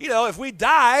 well, if we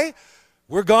die,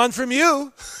 we're gone from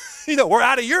you. We're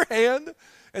out of your hand.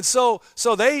 And so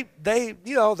they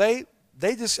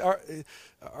just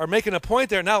are making a point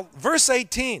there. Now, verse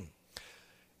 18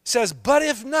 says, but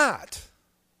if not.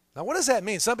 Now, what does that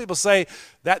mean? Some people say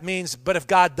that means, but if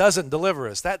God doesn't deliver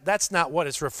us. That's not what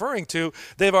it's referring to.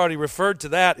 They've already referred to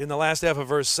that in the last half of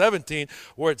verse 17,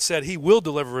 where it said, he will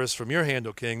deliver us from your hand,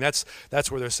 O king. That's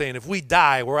where they're saying, if we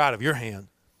die, we're out of your hand.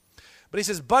 But he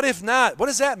says, but if not. What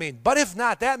does that mean? But if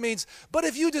not, that means, but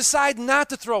if you decide not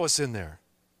to throw us in there.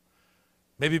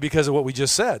 Maybe because of what we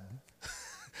just said.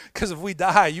 Because if we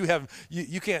die,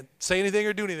 you can't say anything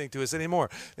or do anything to us anymore.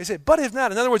 They say, but if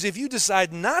not, in other words, if you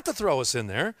decide not to throw us in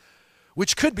there,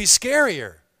 which could be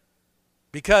scarier,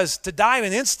 because to die in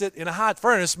an instant in a hot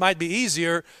furnace might be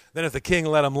easier than if the king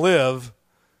let him live,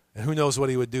 and who knows what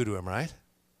he would do to him, right?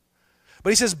 But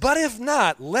he says, but if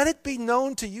not, let it be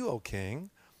known to you, O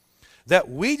king, that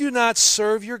we do not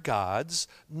serve your gods,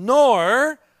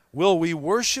 nor will we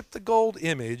worship the gold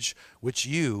image which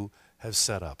you have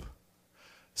set up.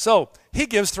 So he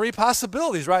gives three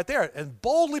possibilities right there and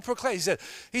boldly proclaims.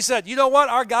 He said, you know what?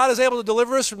 Our God is able to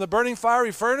deliver us from the burning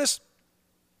fiery furnace.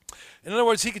 In other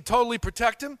words, he could totally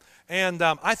protect him. And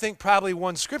I think probably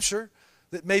one scripture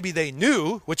that maybe they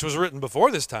knew, which was written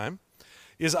before this time,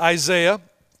 is Isaiah.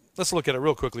 Let's look at it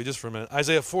real quickly just for a minute.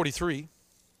 Isaiah 43,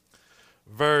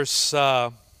 verse,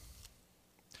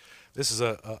 this is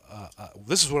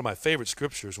one of my favorite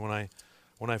scriptures when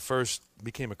I first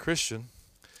became a Christian,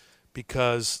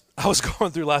 because I was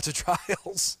going through lots of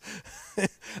trials.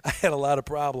 I had a lot of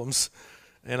problems,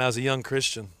 and I was a young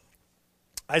Christian.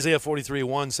 Isaiah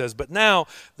 43:1 says, but now,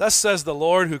 thus says the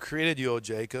Lord who created you, O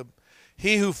Jacob,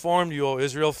 he who formed you, O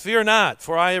Israel, fear not,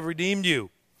 for I have redeemed you.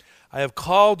 I have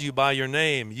called you by your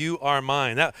name. You are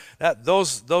mine.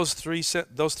 Those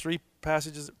three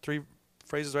passages, three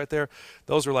phrases right there,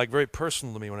 those were like very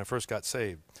personal to me when I first got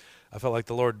saved. I felt like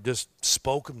the Lord just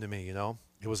spoke them to me,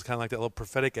 It was kind of like that little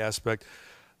prophetic aspect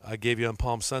I gave you on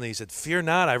Palm Sunday. He said, fear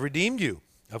not, I've redeemed you.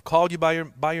 I've called you by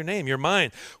your name. You're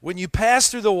mine. When you pass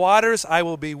through the waters, I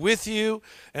will be with you,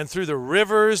 and through the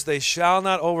rivers, they shall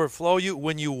not overflow you.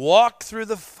 When you walk through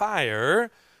the fire,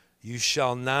 you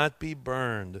shall not be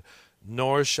burned,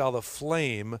 nor shall the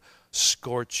flame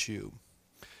scorch you.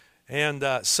 And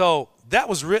so that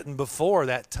was written before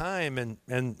that time,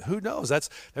 and who knows?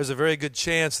 There's a very good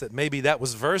chance that maybe that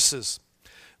was verses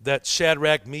that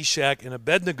Shadrach, Meshach, and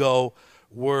Abednego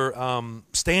were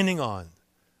standing on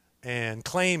and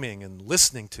claiming and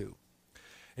listening to.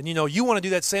 And And you want to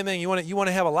do that same thing. You want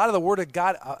to have a lot of the Word of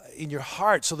God in your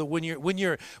heart, so that when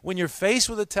you're faced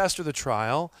with a test or the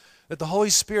trial, that the Holy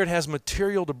Spirit has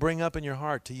material to bring up in your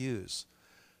heart to use,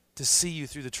 to see you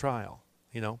through the trial.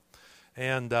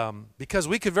 And because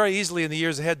we could very easily in the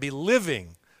years ahead be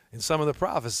living in some of the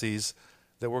prophecies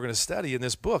that we're going to study in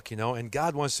this book, and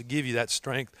God wants to give you that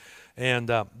strength and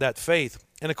that faith.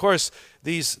 And of course,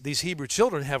 these Hebrew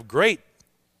children have great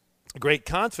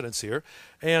confidence here,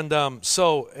 and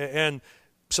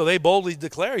so they boldly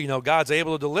declare, God's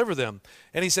able to deliver them.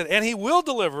 And he said, and he will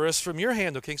deliver us from your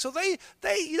hand, O king. So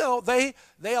they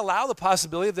allow the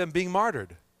possibility of them being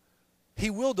martyred. He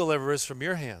will deliver us from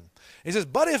your hand. He says,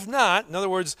 but if not, in other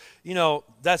words,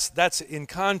 that's in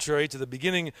contrary to the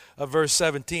beginning of verse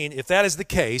 17. If that is the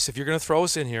case, if you're going to throw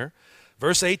us in here,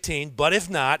 verse 18, but if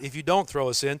not, if you don't throw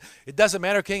us in, it doesn't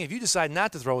matter, king. If you decide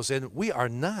not to throw us in, we are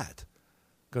not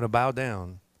going to bow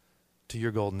down to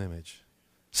your golden image.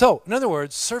 So, in other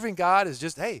words, serving God is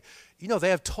just, hey, they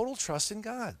have total trust in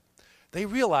God. They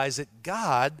realize that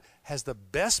God has the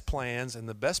best plans and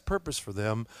the best purpose for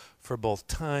them for both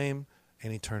time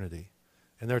and eternity.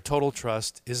 And their total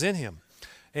trust is in him.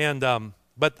 And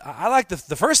but I like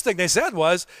the first thing they said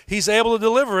was, he's able to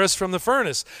deliver us from the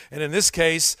furnace. And in this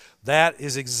case, that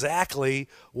is exactly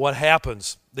what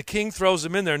happens. The king throws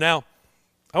them in there. Now,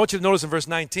 I want you to notice in verse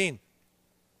 19,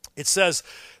 it says,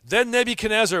 then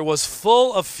Nebuchadnezzar was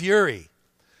full of fury.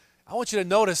 I want you to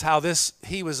notice how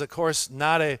he was, of course,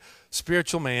 not a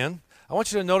spiritual man. I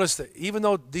want you to notice that even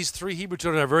though these three Hebrew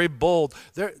children are very bold,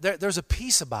 there's a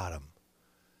peace about them.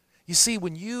 You see,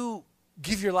 when you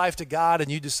give your life to God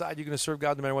and you decide you're going to serve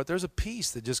God no matter what, there's a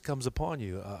peace that just comes upon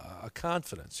you, a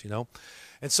confidence,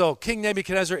 And so King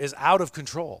Nebuchadnezzar is out of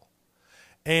control.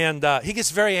 And he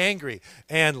gets very angry.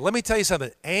 And let me tell you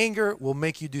something. Anger will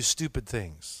make you do stupid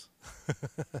things.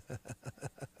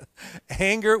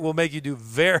 Anger will make you do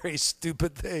very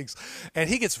stupid things. And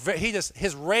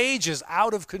his rage is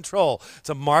out of control. It's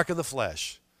a mark of the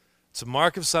flesh. It's a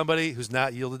mark of somebody who's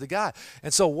not yielded to God.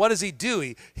 And so what does he do?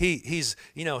 He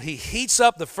heats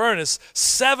up the furnace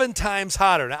 7 times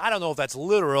hotter. Now, I don't know if that's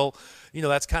literal.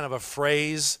 That's kind of a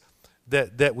phrase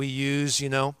that we use,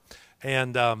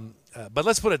 And but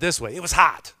let's put it this way. It was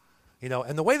hot,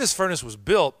 And the way this furnace was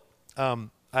built,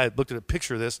 I looked at a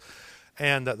picture of this,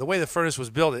 and the way the furnace was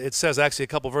built, it says actually a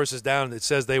couple verses down, it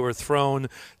says they were thrown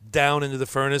down into the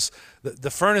furnace.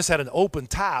 The furnace had an open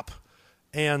top,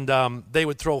 and they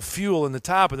would throw fuel in the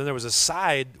top, and then there was a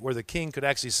side where the king could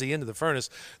actually see into the furnace.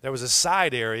 There was a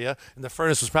side area, and the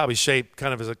furnace was probably shaped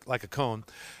kind of as like a cone.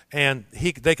 And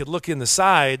they could look in the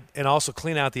side and also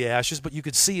clean out the ashes, but you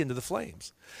could see into the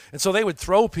flames. And so they would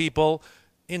throw people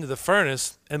into the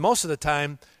furnace, and most of the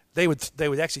time they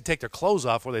would actually take their clothes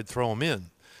off or they'd throw them in.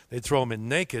 They'd throw them in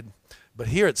naked. But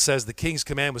here it says the king's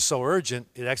command was so urgent,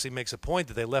 it actually makes a point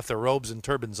that they left their robes and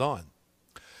turbans on.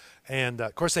 And,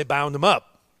 of course, they bound them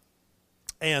up.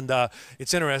 And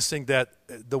it's interesting that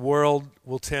the world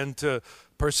will tend to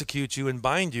persecute you and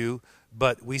bind you,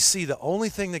 but we see the only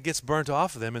thing that gets burnt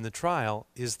off of them in the trial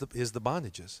is the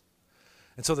bondages.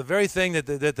 And so the very thing that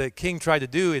the king tried to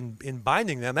do in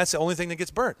binding them, that's the only thing that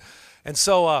gets burnt. And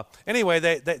so anyway,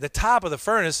 the top of the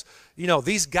furnace,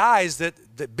 these guys,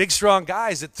 the big strong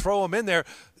guys that throw them in there,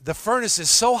 the furnace is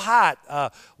so hot.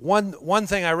 One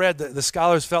thing I read, the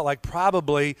scholars felt like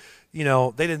probably, they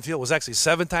didn't feel it was actually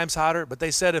 7 times hotter, but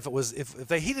they said if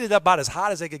they heated it up about as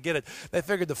hot as they could get it, they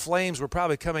figured the flames were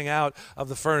probably coming out of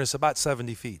the furnace about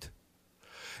 70 feet.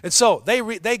 And so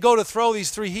they go to throw these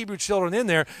 3 Hebrew children in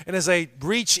there, and as they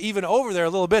reach even over there a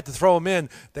little bit to throw them in,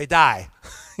 they die.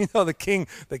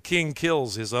 The king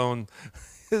kills his own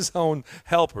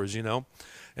helpers,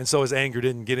 and so his anger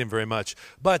didn't get him very much.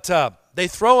 But they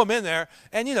throw them in there,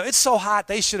 and it's so hot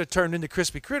they should have turned into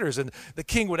crispy critters, and the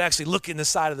king would actually look in the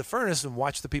side of the furnace and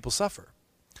watch the people suffer.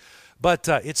 But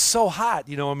it's so hot,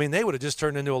 they would have just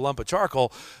turned into a lump of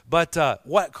charcoal. But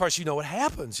of course, what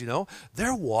happens,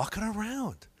 they're walking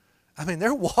around.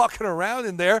 They're walking around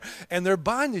in there, and their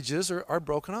bondages are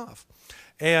broken off.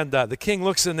 And the king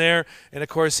looks in there, and of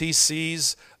course he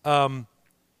sees, in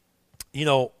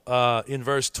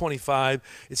verse 25,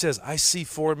 it says, I see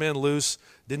 4 men loose,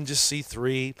 didn't just see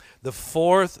 3. The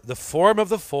form of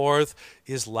the fourth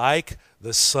is like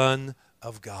the Son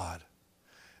of God.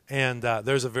 And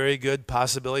there's a very good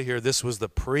possibility here. This was the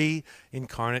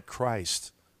pre-incarnate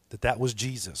Christ, that was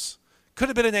Jesus. Could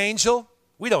have been an angel.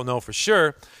 We don't know for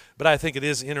sure, but I think it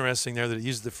is interesting there that it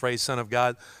uses the phrase Son of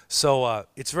God. So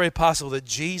it's very possible that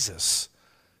Jesus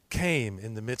came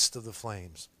in the midst of the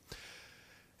flames.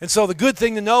 And so the good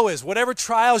thing to know is whatever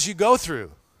trials you go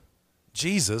through,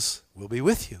 Jesus will be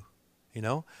with you,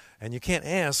 And you can't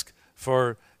ask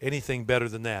for anything better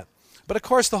than that. But of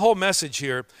course, the whole message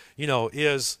here,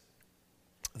 is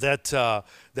that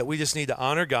that we just need to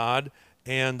honor God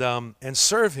and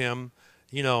serve Him,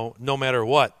 no matter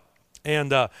what.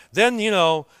 And then,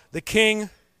 the king.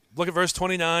 Look at verse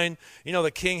 29.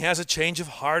 The king has a change of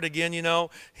heart again.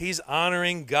 He's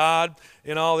honoring God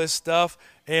and all this stuff.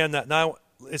 And now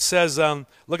it says,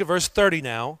 look at verse 30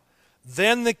 now.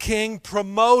 Then the king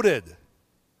promoted.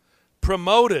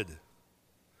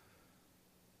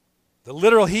 The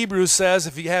literal Hebrew says,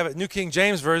 if you have it, New King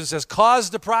James Version says,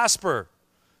 caused to prosper.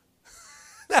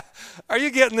 Are you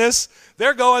getting this?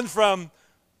 They're going from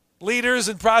leaders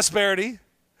and prosperity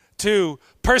to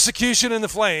persecution in the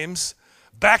flames,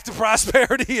 back to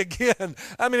prosperity again.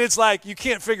 I mean, it's like you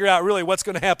can't figure out really what's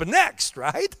going to happen next,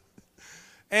 right?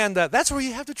 And that's where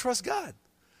you have to trust God.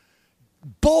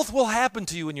 Both will happen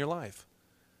to you in your life.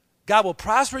 God will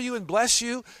prosper you and bless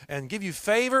you and give you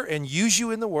favor and use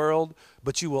you in the world,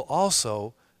 but you will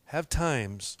also have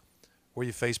times where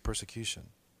you face persecution.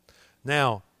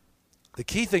 Now, the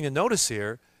key thing to notice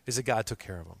here is that God took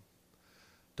care of them.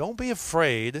 Don't be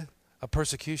afraid of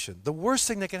persecution. The worst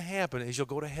thing that can happen is you'll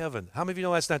go to heaven. How many of you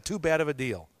know that's not too bad of a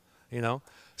deal?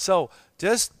 So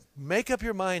just make up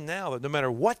your mind now that no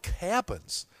matter what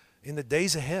happens in the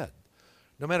days ahead,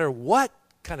 no matter what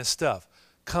kind of stuff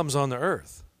comes on the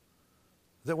earth,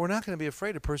 that we're not going to be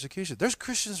afraid of persecution. There's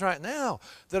Christians right now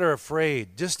that are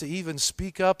afraid just to even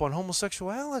speak up on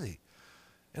homosexuality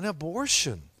and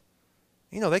abortion.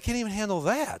 They can't even handle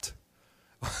that.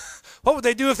 What would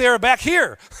they do if they were back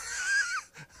here?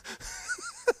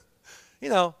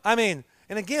 And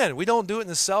again, we don't do it in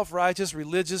a self-righteous,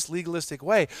 religious, legalistic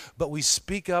way, but we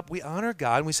speak up, we honor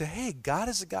God, and we say, hey, God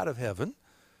is the God of heaven.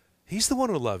 He's the one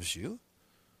who loves you.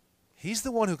 He's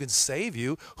the one who can save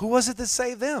you. Who was it that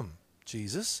saved them?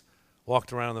 Jesus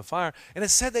walked around in the fire, and it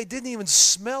said they didn't even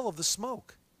smell of the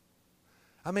smoke.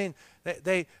 I mean,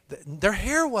 their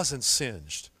hair wasn't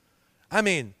singed. I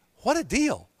mean, what a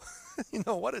deal.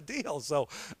 What a deal. So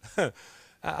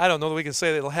I don't know that we can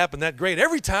say that it'll happen that great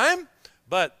every time,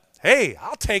 but hey,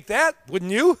 I'll take that,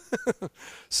 wouldn't you?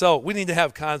 So we need to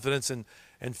have confidence and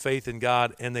faith in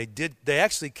God, and they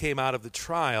actually came out of the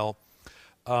trial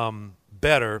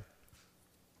better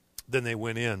than they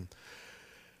went in.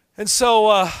 And so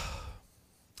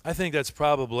I think that's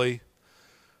probably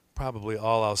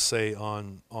all I'll say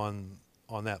on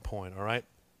that point, all right?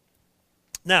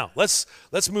 Now, let's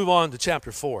move on to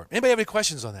chapter 4. Anybody have any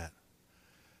questions on that?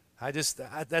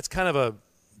 That's kind of a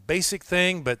basic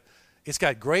thing, but it's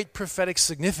got great prophetic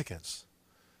significance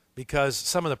because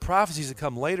some of the prophecies that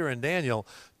come later in Daniel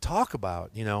talk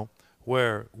about,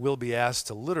 where we'll be asked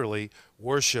to literally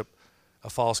worship a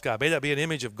false god. It may not be an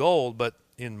image of gold, but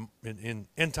in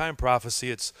end-time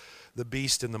prophecy, it's the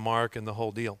beast and the mark and the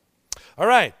whole deal. All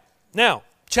right, now,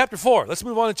 chapter 4. Let's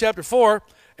move on to chapter 4,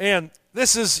 and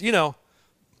this is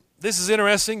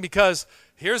interesting because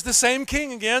here's the same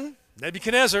king again,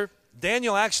 Nebuchadnezzar.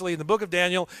 Daniel, actually, in the book of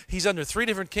Daniel, he's under 3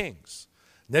 different kings.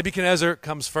 Nebuchadnezzar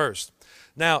comes first.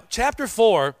 Now, chapter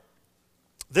 4,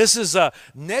 this is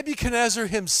Nebuchadnezzar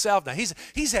himself. Now,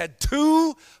 he's had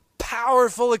 2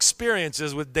 powerful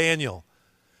experiences with Daniel.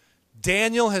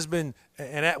 Daniel has been,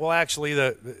 actually,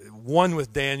 the one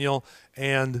with Daniel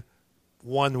and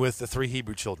one with the 3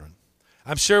 Hebrew children.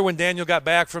 I'm sure when Daniel got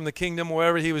back from the kingdom,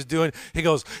 wherever he was doing, he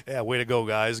goes, yeah, way to go,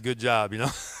 guys. Good job,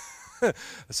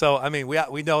 So,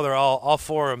 we know they're all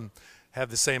 4 of them have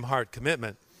the same heart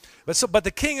commitment. But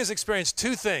the king has experienced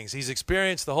 2 things. He's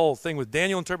experienced the whole thing with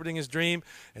Daniel interpreting his dream,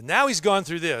 and now he's gone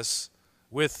through this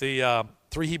with the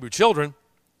 3 Hebrew children.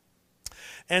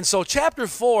 And so chapter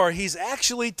 4, he's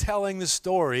actually telling the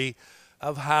story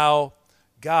of how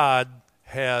God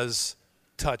has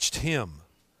touched him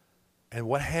and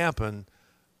what happened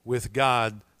with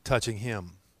God touching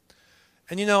him.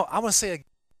 And I want to say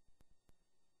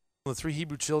the 3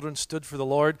 Hebrew children stood for the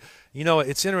Lord.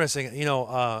 It's interesting.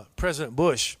 President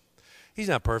Bush, he's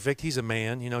not perfect. He's a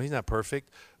man. He's not perfect.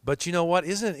 But you know what?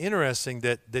 Isn't it interesting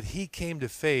that he came to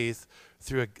faith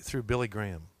through Billy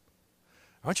Graham?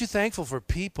 Aren't you thankful for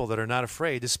people that are not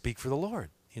afraid to speak for the Lord?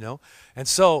 And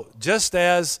so just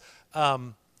as,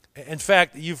 in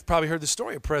fact, you've probably heard the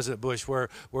story of President Bush where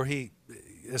he,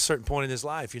 at a certain point in his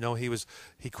life,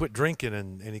 he quit drinking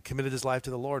and he committed his life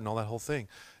to the Lord and all that whole thing.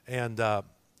 And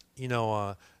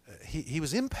he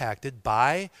was impacted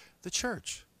by the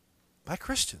church, by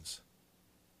Christians,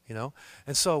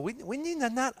 And so we need to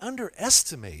not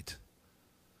underestimate.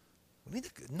 We need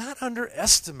to not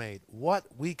underestimate what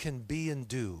we can be and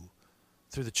do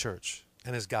through the church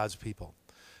and as God's people.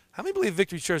 How many believe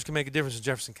Victory Church can make a difference in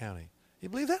Jefferson County? You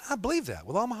believe that? I believe that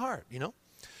with all my heart,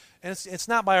 And it's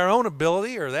not by our own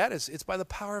ability or that. It's by the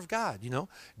power of God, you know.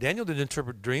 Daniel didn't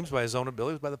interpret dreams by his own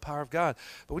ability. It was by the power of God.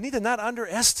 But we need to not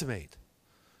underestimate,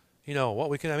 you know, what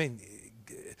we can. I mean,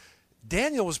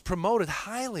 Daniel was promoted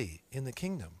highly in the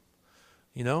kingdom,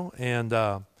 you know.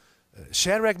 And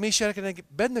Shadrach, Meshach, and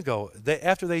Abednego,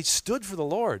 after they stood for the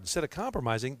Lord instead of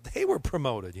compromising, they were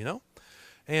promoted, you know.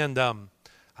 And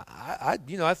I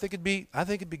think it'd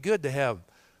be good to have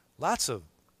lots of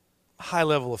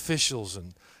high-level officials,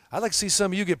 and I'd like to see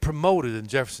some of you get promoted in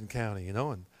Jefferson County, you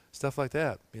know, and stuff like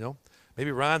that, you know.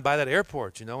 Maybe Ron buy that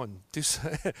airport, you know, and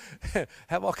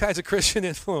have all kinds of Christian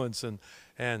influence, and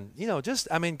you know,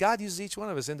 God uses each one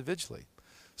of us individually.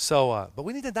 So, but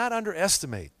we need to not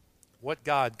underestimate what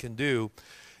God can do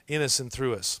in us and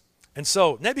through us. And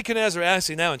so Nebuchadnezzar,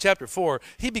 actually now in chapter 4,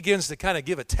 he begins to kind of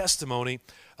give a testimony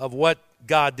of what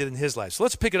God did in his life. So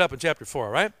let's pick it up in chapter 4,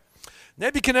 all right?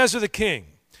 Nebuchadnezzar the king,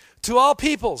 to all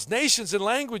peoples, nations, and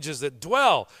languages that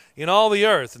dwell in all the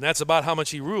earth, and that's about how much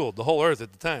he ruled the whole earth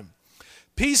at the time.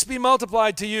 Peace be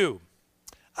multiplied to you.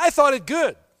 I thought it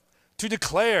good to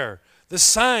declare the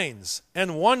signs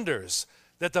and wonders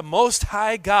that the Most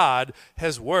High God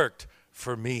has worked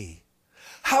for me.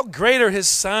 How great are his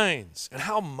signs, and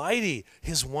how mighty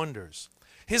his wonders.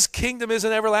 His kingdom is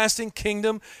an everlasting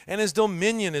kingdom, and his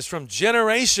dominion is from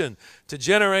generation to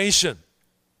generation.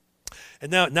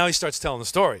 And now he starts telling the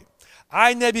story.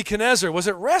 I, Nebuchadnezzar, was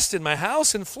at rest in my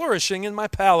house and flourishing in my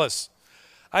palace.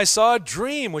 I saw a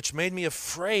dream which made me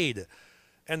afraid,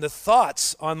 and the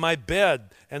thoughts on my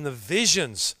bed and the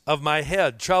visions of my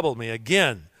head troubled me.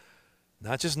 Again,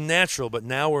 not just natural, but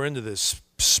now we're into this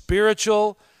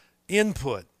spiritual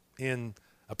input in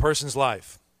a person's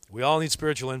life. We all need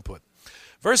spiritual input.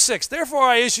 Verse 6, therefore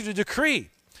I issued a decree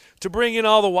to bring in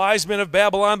all the wise men of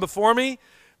Babylon before me,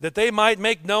 that they might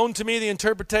make known to me the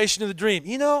interpretation of the dream.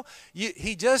 You know,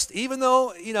 even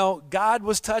though, you know, God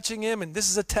was touching him, and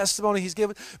this is a testimony he's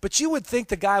given, but you would think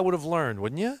the guy would have learned,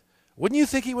 wouldn't you? Wouldn't you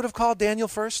think he would have called Daniel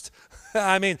first?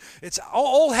 I mean, it's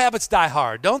old habits die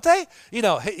hard, don't they? You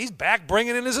know, he's back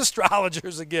bringing in his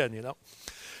astrologers again, you know.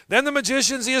 Then the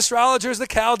magicians, the astrologers, the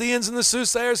Chaldeans, and the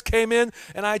soothsayers came in,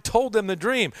 and I told them the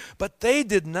dream, but they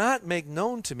did not make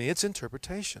known to me its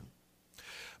interpretation.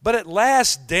 But at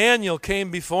last Daniel came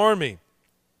before me.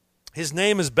 His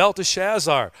name is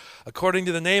Belteshazzar, according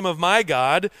to the name of my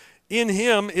God. In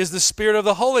him is the spirit of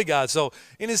the holy God. So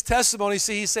in his testimony,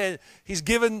 see, he said he's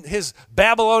given his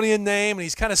Babylonian name, and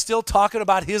he's kind of still talking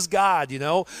about his God, you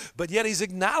know, but yet he's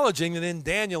acknowledging that in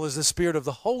Daniel is the spirit of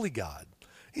the holy God.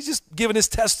 He's just giving his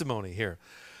testimony here.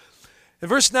 In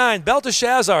verse 9,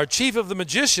 Belteshazzar, chief of the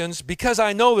magicians, because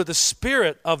I know that the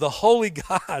spirit of the holy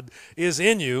God is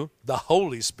in you, the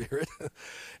Holy Spirit,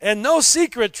 and no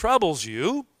secret troubles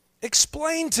you,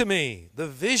 explain to me the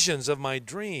visions of my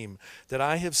dream that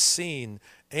I have seen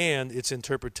and its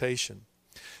interpretation.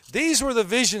 These were the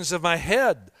visions of my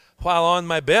head while on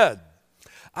my bed.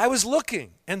 I was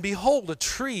looking, and behold, a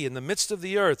tree in the midst of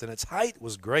the earth, and its height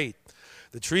was great.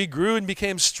 The tree grew and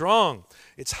became strong.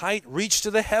 Its height reached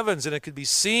to the heavens, and it could be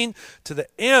seen to the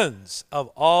ends of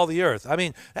all the earth. I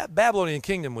mean, that Babylonian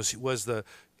kingdom was the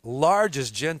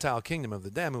largest Gentile kingdom of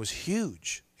the day. I mean, it was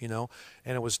huge, you know,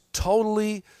 and it was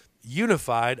totally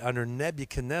unified under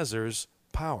Nebuchadnezzar's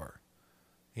power,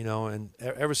 you know, and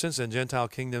ever since then, Gentile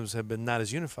kingdoms have been not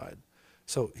as unified.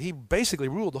 So he basically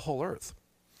ruled the whole earth.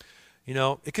 You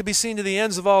know, it could be seen to the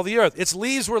ends of all the earth. Its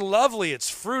leaves were lovely, its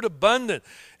fruit abundant,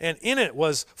 and in it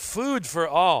was food for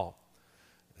all.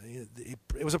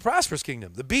 It was a prosperous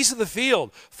kingdom. The beasts of the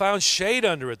field found shade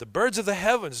under it. The birds of the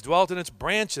heavens dwelt in its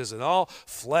branches, and all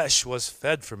flesh was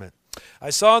fed from it.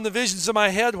 I saw in the visions of my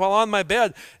head while on my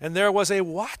bed, and there was a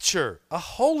watcher, a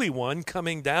holy one,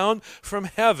 coming down from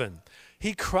heaven.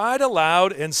 He cried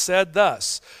aloud and said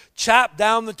thus, chop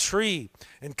down the tree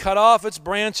and cut off its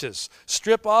branches,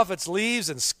 strip off its leaves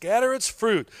and scatter its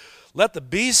fruit. Let the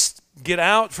beasts get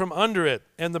out from under it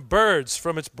and the birds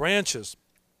from its branches.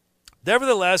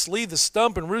 Nevertheless, leave the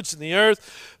stump and roots in the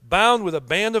earth, bound with a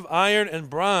band of iron and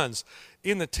bronze,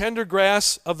 in the tender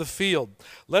grass of the field.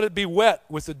 Let it be wet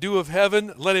with the dew of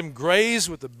heaven. Let him graze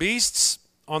with the beasts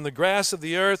on the grass of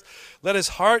the earth. Let his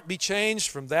heart be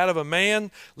changed from that of a man.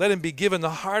 Let him be given the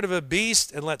heart of a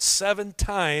beast, and let 7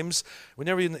 times,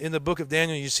 whenever in the book of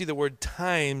Daniel you see the word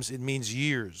times, it means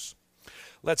years.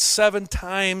 Let 7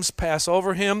 times pass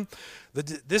over him.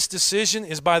 This decision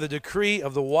is by the decree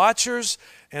of the watchers,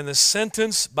 and the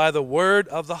sentence by the word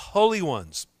of the holy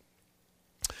ones,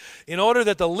 in order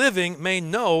that the living may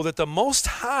know that the Most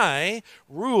High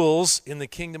rules in the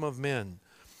kingdom of men,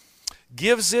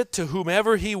 gives it to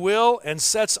whomever he will, and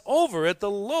sets over it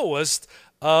the lowest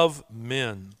of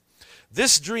men.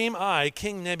 This dream I,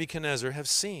 King Nebuchadnezzar, have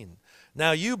seen.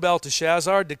 Now you,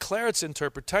 Belteshazzar, declare its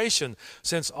interpretation,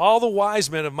 since all the wise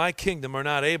men of my kingdom are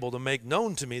not able to make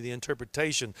known to me the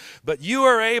interpretation. But you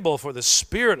are able, for the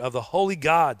Spirit of the Holy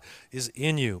God is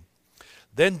in you.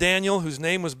 Then Daniel, whose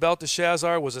name was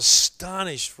Belteshazzar, was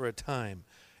astonished for a time,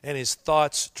 and his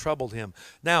thoughts troubled him.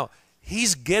 Now,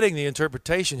 he's getting the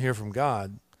interpretation here from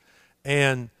God.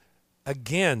 And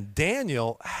again,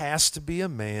 Daniel has to be a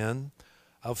man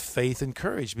of faith and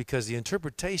courage, because the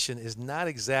interpretation is not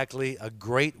exactly a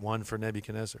great one for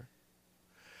Nebuchadnezzar.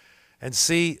 And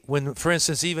see, when, for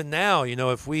instance, even now,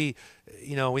 if we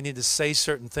need to say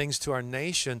certain things to our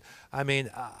nation, I mean,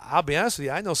 I'll be honest with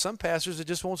you, I know some pastors that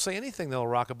just won't say anything, they'll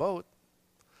rock a boat.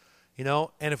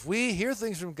 And if we hear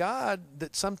things from God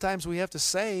that sometimes we have to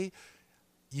say,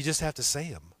 you just have to say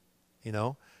them,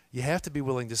 You have to be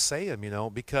willing to say them,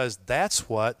 because that's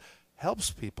what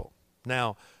helps people.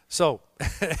 Now, so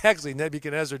actually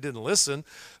Nebuchadnezzar didn't listen,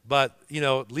 but,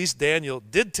 at least Daniel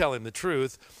did tell him the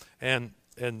truth, and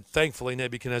thankfully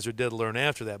Nebuchadnezzar did learn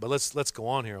after that. But let's go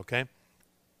on here, okay?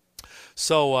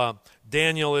 So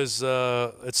Daniel is,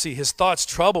 his thoughts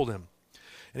troubled him,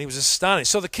 and he was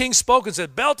astonished. So the king spoke and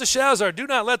said, Belteshazzar, do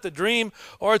not let the dream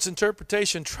or its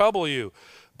interpretation trouble you.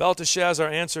 Belteshazzar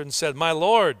answered and said, my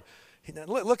lord.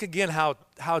 Look again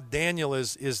how Daniel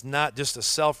is not just a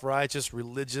self-righteous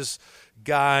religious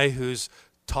guy who's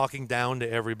talking down to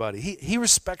everybody. He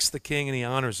respects the king and he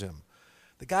honors him.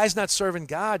 The guy's not serving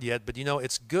God yet, but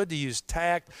it's good to use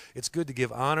tact. It's good to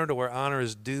give honor to where honor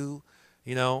is due.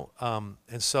 And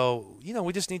so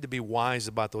we just need to be wise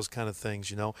about those kind of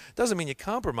things. It doesn't mean you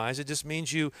compromise. It just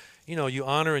means you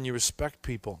honor and you respect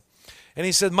people. And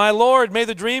he said, my lord, may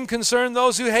the dream concern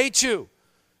those who hate you,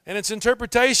 and its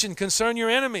interpretation concern your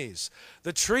enemies.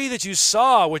 The tree that you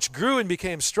saw, which grew and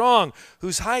became strong,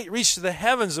 whose height reached to the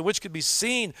heavens, and which could be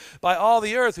seen by all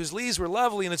the earth, whose leaves were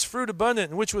lovely and its fruit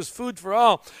abundant, and which was food for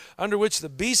all, under which the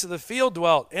beasts of the field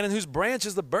dwelt, and in whose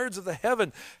branches the birds of the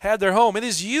heaven had their home. It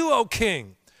is you, O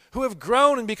king, who have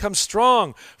grown and become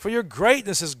strong, for your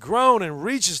greatness has grown and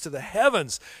reaches to the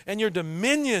heavens, and your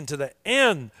dominion to the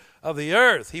end of the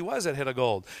earth. He was that head of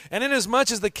gold. And inasmuch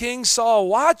as the king saw a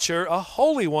watcher, a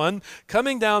holy one,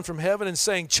 coming down from heaven and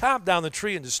saying, chop down the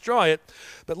tree and destroy it,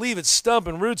 but leave its stump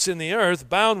and roots in the earth,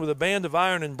 bound with a band of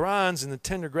iron and bronze in the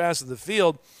tender grass of the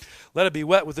field, let it be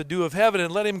wet with the dew of heaven,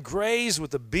 and let him graze with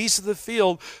the beasts of the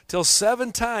field till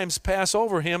 7 times pass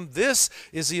over him. This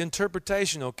is the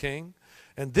interpretation, O king,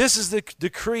 and this is the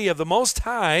decree of the Most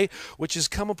High, which is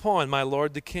come upon my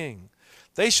lord the king.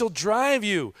 They shall drive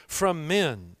you from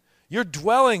men. Your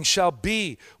dwelling shall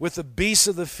be with the beasts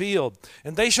of the field,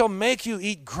 and they shall make you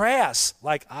eat grass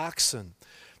like oxen.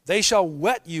 They shall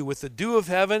wet you with the dew of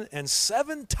heaven, and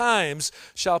 7 times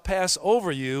shall pass over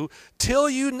you, till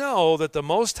you know that the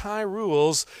Most High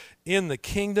rules in the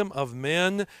kingdom of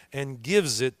men and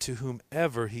gives it to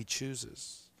whomever he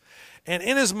chooses. And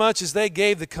inasmuch as they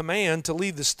gave the command to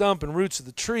leave the stump and roots of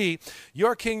the tree,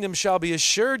 your kingdom shall be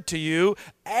assured to you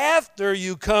after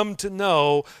you come to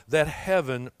know that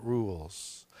heaven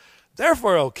rules.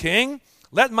 Therefore, O king,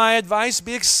 let my advice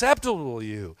be acceptable to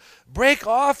you. Break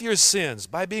off your sins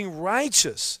by being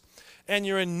righteous, and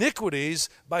your iniquities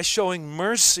by showing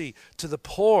mercy to the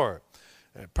poor.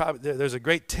 There's a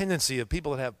great tendency of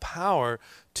people that have power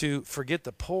to forget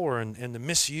the poor and to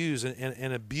misuse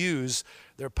and abuse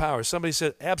their power. Somebody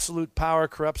said absolute power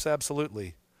corrupts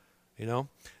absolutely, And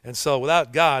so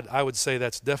without God, I would say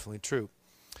that's definitely true.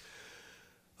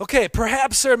 Okay,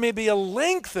 perhaps there may be a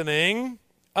lengthening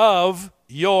of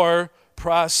your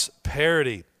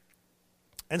prosperity.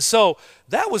 And so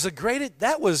here's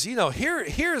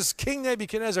King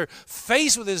Nebuchadnezzar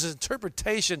faced with his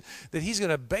interpretation that he's going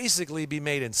to basically be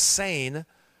made insane,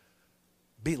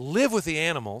 live with the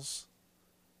animals,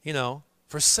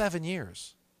 for 7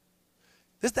 years.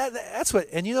 That's what,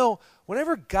 and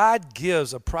whenever God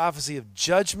gives a prophecy of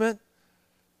judgment,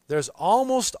 there's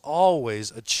almost always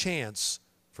a chance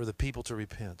for the people to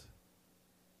repent.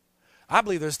 I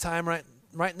believe there's time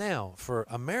right now for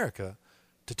America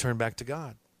to turn back to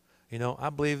God. I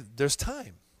believe there's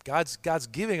time. God's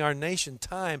giving our nation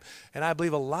time, and I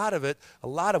believe a lot of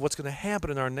what's going to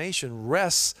happen in our nation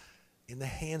rests in the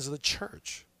hands of the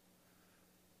church.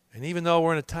 And even though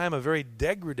we're in a time of very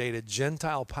degraded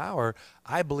Gentile power,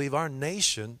 I believe our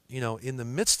nation, in the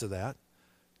midst of that,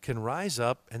 can rise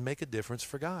up and make a difference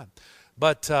for God.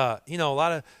 But a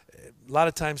lot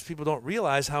of times people don't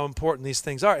realize how important these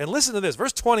things are. And listen to this,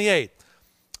 verse 28.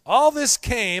 All this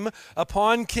came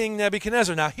upon King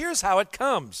Nebuchadnezzar. Now here's how it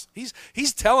comes.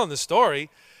 He's telling the story.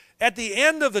 At the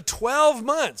end of the 12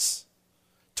 months,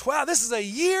 this is a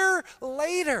year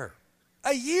later.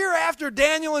 A year after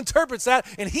Daniel interprets that,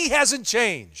 and he hasn't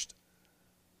changed.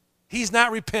 He's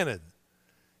not repented.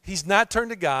 He's not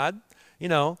turned to God.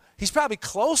 He's probably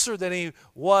closer than he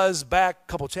was back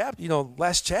a couple chapters,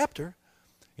 last chapter.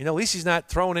 At least he's not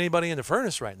throwing anybody in the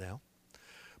furnace right now.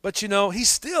 But, he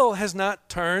still has not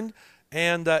turned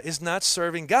and is not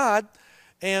serving God.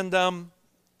 And,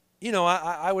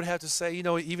 I would have to say,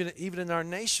 even in our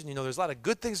nation, there's a lot of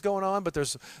good things going on, but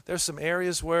there's some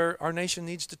areas where our nation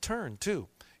needs to turn too,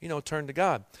 turn to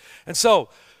God. And so,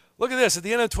 look at this. At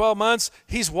the end of 12 months,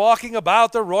 he's walking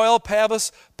about the royal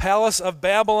palace of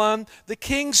Babylon. The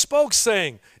king spoke,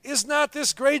 saying, "Is not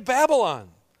this great Babylon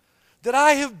that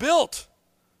I have built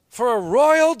for a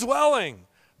royal dwelling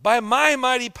by my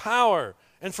mighty power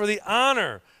and for the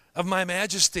honor of my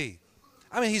majesty?"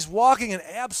 He's walking in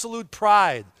absolute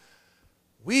pride.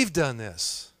 We've done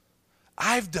this.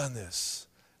 I've done this.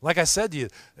 Like I said to you,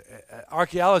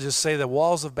 archaeologists say the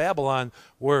walls of Babylon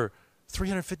were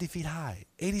 350 feet high,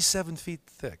 87 feet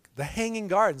thick. The Hanging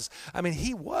Gardens.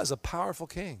 He was a powerful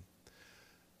king.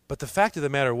 But the fact of the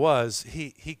matter was,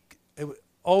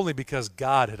 only because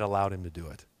God had allowed him to do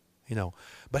it.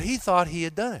 But he thought he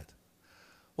had done it.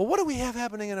 Well, what do we have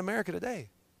happening in America today?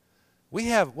 We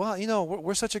have,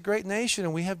 we're such a great nation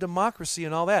and we have democracy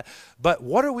and all that. But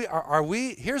what are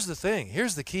we, here's the thing,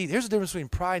 here's the key, here's the difference between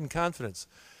pride and confidence.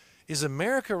 Is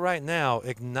America right now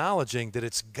acknowledging that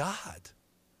it's God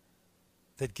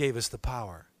that gave us the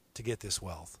power to get this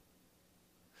wealth?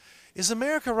 Is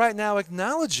America right now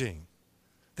acknowledging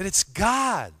that it's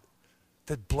God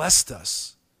that blessed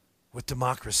us with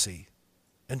democracy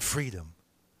and freedom?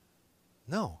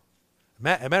 No.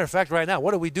 As a matter of fact, right now,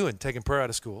 what are we doing? Taking prayer out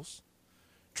of schools,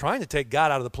 trying to take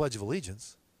God out of the Pledge of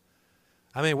Allegiance.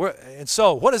 And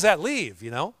so what does that leave,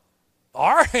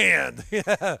 Our hand.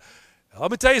 Yeah.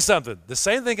 Let me tell you something. The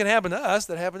same thing can happen to us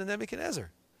that happened to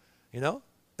Nebuchadnezzar,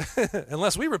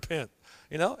 unless we repent,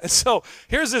 And so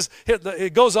here's this,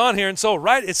 it goes on here. And so,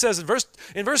 it says in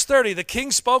verse 30, the king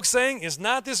spoke saying, "Is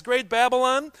not this great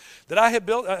Babylon that I have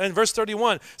built?" In verse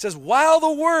 31, it says, "While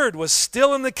the word was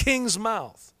still in the king's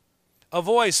mouth, a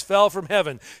voice fell from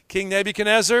heaven. King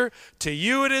Nebuchadnezzar, to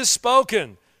you it is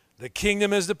spoken. The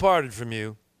kingdom has departed from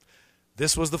you."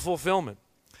 This was the fulfillment.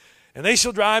 "And they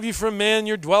shall drive you from men.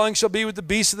 Your dwelling shall be with the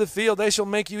beasts of the field. They shall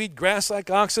make you eat grass like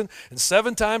oxen. And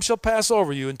 7 times shall pass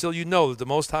over you until you know that the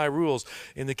Most High rules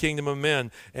in the kingdom of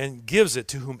men and gives it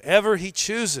to whomever he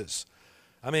chooses."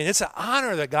 It's an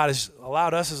honor that God has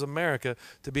allowed us as America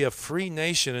to be a free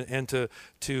nation and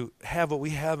to have what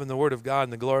we have in the Word of God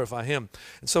and to glorify Him.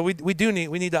 And so we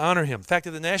need to honor Him. In fact,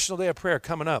 at the National Day of Prayer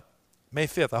coming up, May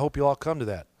 5th, I hope you all come to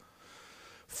that.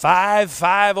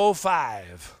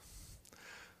 5505.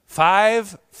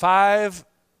 5.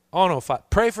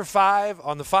 Pray for 5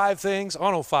 on the 5 things.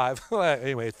 5.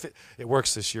 Anyway, it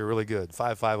works this year really good.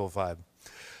 5505.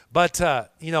 But,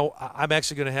 I'm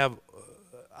actually going to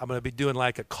I'm going to be doing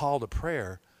like a call to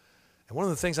prayer. And one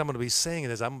of the things I'm going to be saying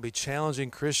is I'm going to be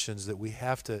challenging Christians that we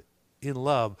have to, in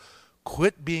love,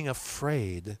 quit being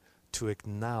afraid to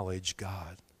acknowledge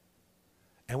God.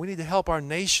 And we need to help our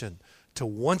nation to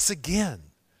once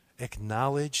again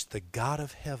acknowledge the God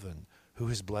of heaven who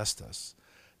has blessed us.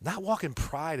 Not walk in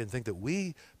pride and think that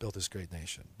we built this great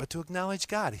nation, but to acknowledge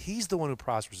God. He's the one who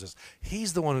prospers us.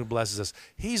 He's the one who blesses us.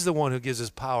 He's the one who gives us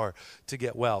power to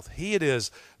get wealth. He it is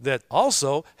that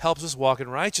also helps us walk in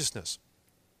righteousness.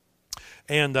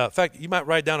 And in fact, you might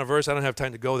write down a verse. I don't have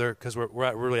time to go there because we're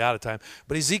really out of time.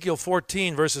 But Ezekiel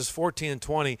 14, verses 14 and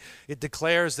 20, it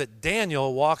declares that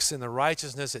Daniel walks in the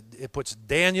righteousness. It puts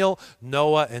Daniel,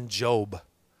 Noah, and Job.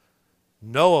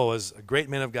 Noah was a great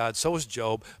man of God, so was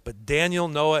Job, but Daniel,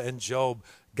 Noah, and Job,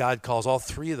 God calls all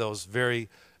 3 of those very,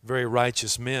 very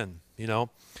righteous men,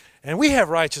 And we have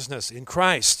righteousness in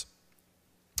Christ.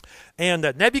 And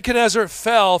Nebuchadnezzar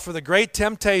fell for the great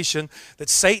temptation that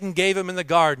Satan gave him in the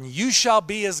garden. "You shall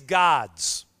be as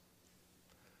gods."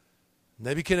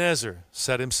 Nebuchadnezzar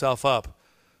set himself up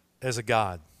as a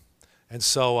god. And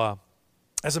so,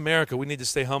 as America, we need to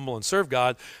stay humble and serve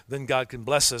God. Then God can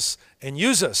bless us and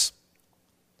use us.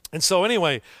 And so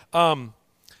anyway, I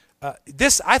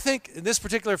think in this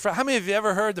particular, how many of you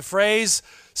ever heard the phrase,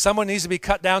 "someone needs to be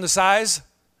cut down to size"?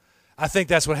 I think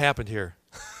that's what happened here.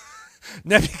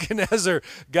 Nebuchadnezzar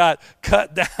got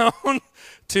cut down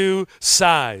to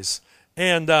size.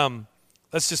 And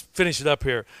let's just finish it up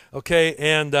here. Okay,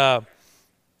 and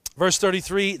verse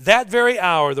 33, "That very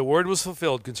hour the word was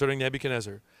fulfilled concerning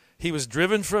Nebuchadnezzar. He was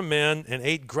driven from men and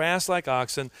ate grass like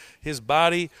oxen. His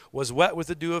body was wet with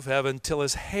the dew of heaven till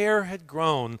his hair had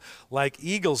grown like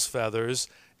eagle's feathers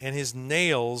and his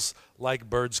nails like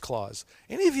bird's claws."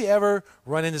 Any of you ever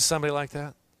run into somebody like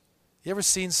that? You ever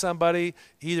seen somebody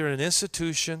either in an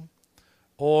institution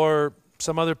or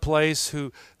some other place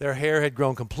who their hair had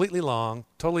grown completely long,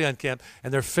 totally unkempt,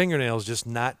 and their fingernails just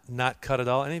not cut at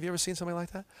all? Any of you ever seen somebody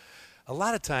like that? A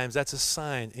lot of times that's a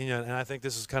sign, and I think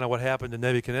this is kind of what happened to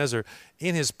Nebuchadnezzar.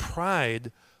 In his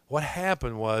pride, what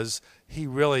happened was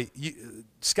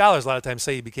scholars a lot of times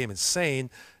say he became insane.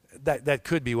 That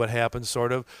could be what happened,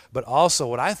 sort of. But also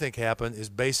what I think happened is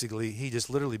basically he just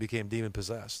literally became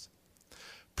demon-possessed.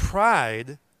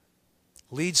 Pride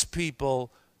leads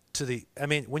people to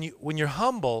when you're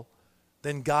humble,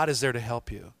 then God is there to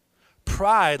help you.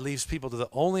 Pride leads people to the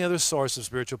only other source of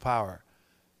spiritual power,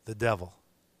 the devil.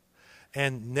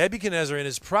 And Nebuchadnezzar in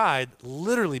his pride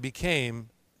literally became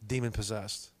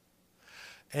demon-possessed.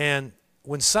 And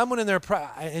when someone in their pride,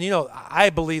 and I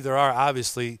believe there are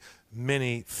obviously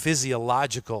many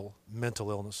physiological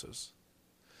mental illnesses.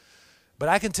 But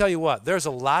I can tell you what, there's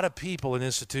a lot of people in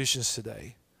institutions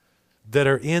today that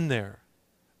are in there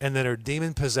and that are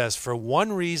demon-possessed for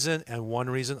one reason and one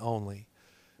reason only,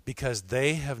 because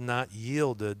they have not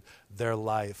yielded their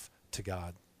life to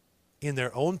God. In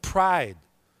their own pride,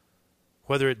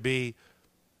 whether it be,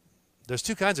 there's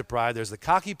two kinds of pride. There's the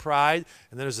cocky pride,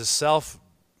 and then there's the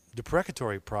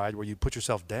self-deprecatory pride where you put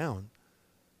yourself down.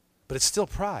 But it's still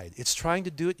pride. It's trying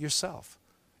to do it yourself.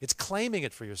 It's claiming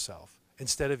it for yourself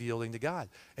instead of yielding to God.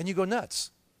 And you go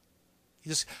nuts.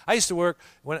 I used to work,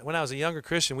 when I was a younger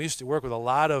Christian, we used to work with a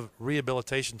lot of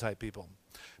rehabilitation type people.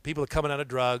 People coming out of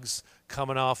drugs,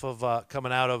 coming out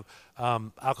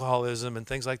of alcoholism and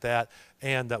things like that.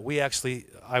 And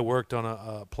I worked on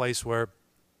a place where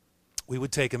we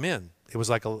would take them in. It was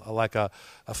like a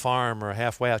farm or a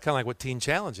halfway out, kind of like what Teen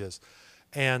Challenge is.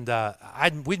 And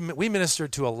we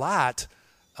ministered to a lot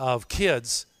of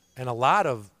kids and a lot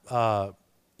of,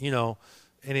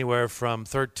 anywhere from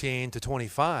 13 to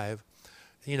 25,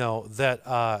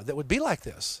 that would be like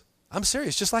this. I'm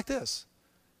serious, just like this.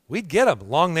 We'd get them,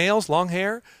 long nails, long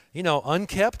hair,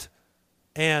 unkept.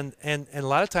 And a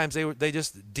lot of times they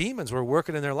just demons were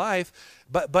working in their life,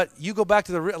 but you go back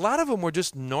to a lot of them were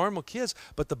just normal kids.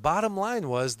 But the bottom line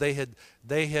was they had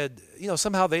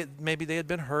somehow maybe they had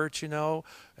been hurt,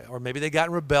 or maybe they got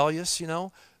rebellious,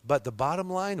 But the bottom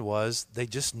line was they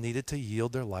just needed to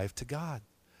yield their life to God,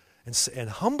 and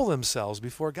humble themselves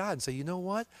before God and say, you know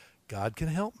what, God can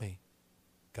help me.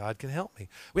 God can help me.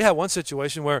 We had one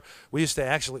situation where we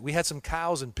had some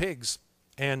cows and pigs.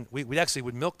 And we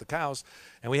would milk the cows,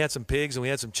 and we had some pigs and we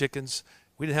had some chickens.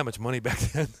 We didn't have much money back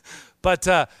then. But,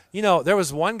 there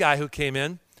was one guy who came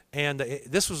in, and it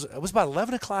was about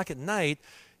 11 o'clock at night.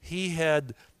 He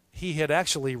had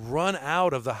actually run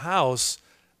out of the house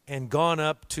and gone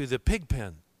up to the pig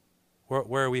pen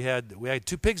where we had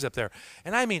two pigs up there.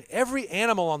 And I mean, every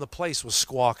animal on the place was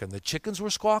squawking. The chickens were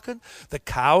squawking. The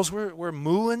cows were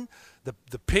mooing.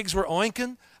 The pigs were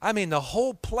oinking. I mean, the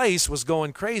whole place was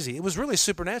going crazy. It was really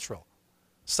supernatural.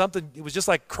 It was just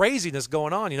like craziness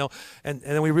going on, And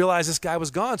then we realized this guy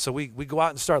was gone, so we go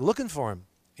out and start looking for him,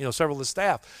 several of the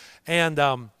staff.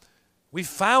 And we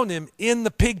found him in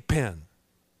the pig pen.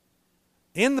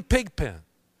 In the pig pen.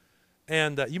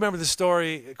 And you remember the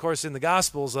story, of course, in the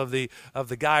Gospels of the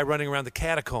guy running around the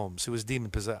catacombs who was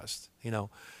demon-possessed, And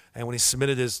when he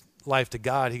submitted his life to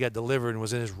God, he got delivered and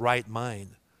was in his right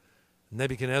mind.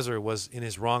 Nebuchadnezzar was in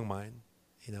his wrong mind.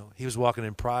 He was walking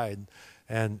in pride,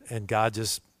 and God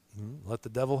just let the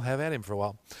devil have at him for a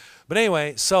while. But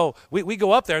anyway, so we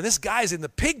go up there, and this guy's in the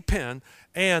pig pen,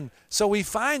 and so we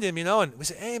find him, and we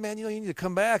say, hey, man, you need to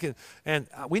come back. And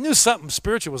we knew something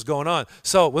spiritual was going on.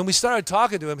 So when we started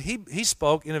talking to him, he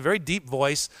spoke in a very deep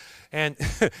voice, and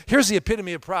here's the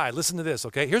epitome of pride. Listen to this,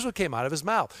 okay? Here's what came out of his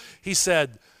mouth. He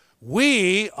said,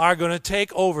 we are going to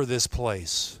take over this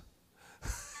place.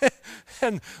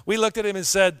 And we looked at him and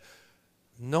said,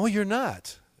 no, you're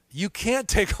not. You can't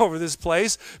take over this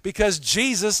place because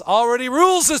Jesus already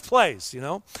rules this place,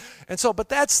 And so, but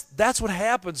that's what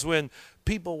happens when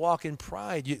people walk in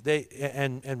pride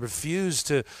and refuse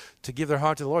to give their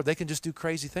heart to the Lord. They can just do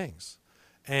crazy things.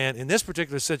 And in this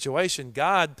particular situation,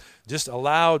 God just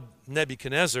allowed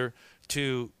Nebuchadnezzar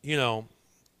to,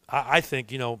 I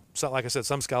think, like I said,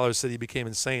 some scholars said he became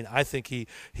insane. I think he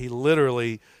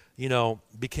literally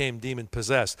became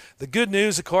demon-possessed. The good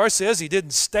news, of course, is he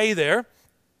didn't stay there.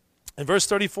 And verse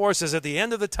 34 says, at the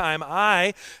end of the time,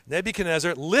 I,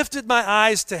 Nebuchadnezzar, lifted my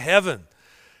eyes to heaven,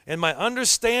 and my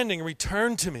understanding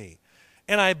returned to me.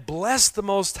 And I blessed the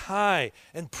Most High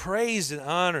and praised and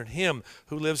honored him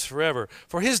who lives forever.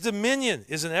 For his dominion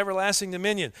is an everlasting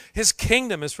dominion. His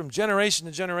kingdom is from generation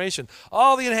to generation.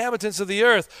 All the inhabitants of the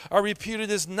earth are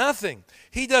reputed as nothing.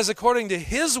 He does according to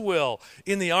his will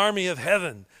in the army of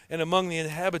heaven and among the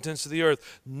inhabitants of the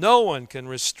earth. No one can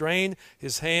restrain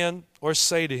his hand or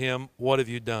say to him, "What have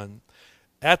you done?"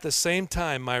 At the same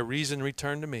time, my reason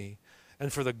returned to me,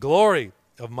 and for the glory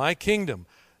of my kingdom,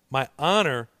 my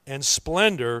honor and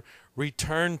splendor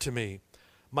returned to me.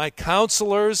 My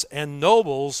counselors and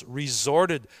nobles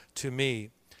resorted to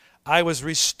me. I was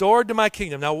restored to my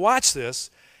kingdom. Now watch this.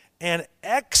 And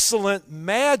excellent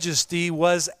majesty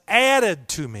was added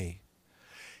to me.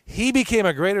 He became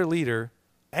a greater leader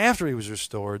after he was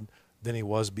restored than he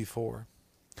was before.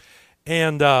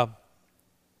 And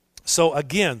so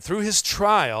again, through his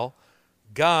trial,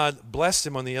 God blessed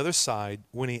him on the other side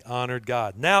when he honored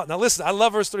God. Now listen, I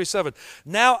love verse 37.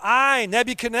 Now I,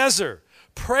 Nebuchadnezzar,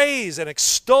 praise and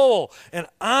extol and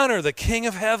honor the King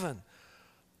of heaven,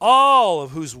 all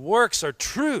of whose works are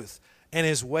truth and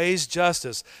his ways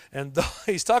justice. And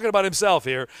he's talking about himself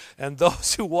here. And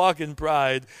those who walk in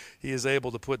pride, he is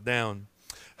able to put down.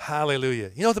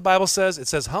 Hallelujah. You know what the Bible says? It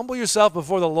says, humble yourself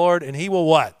before the Lord and he will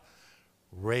what?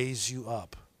 Raise you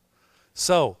up.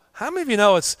 So, how many of you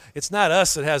know it's not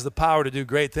us that has the power to do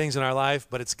great things in our life,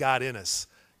 but it's God in us.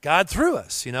 God through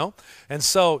us, you know. And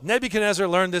so Nebuchadnezzar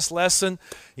learned this lesson.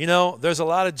 You know, there's a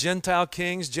lot of Gentile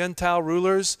kings, Gentile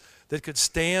rulers that could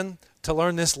stand to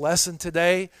learn this lesson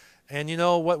today. And you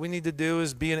know what we need to do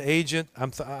is be an agent.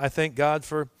 I thank God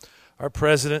for our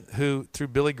president who, through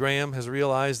Billy Graham, has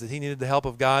realized that he needed the help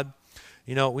of God.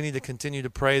 You know, we need to continue to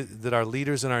pray that our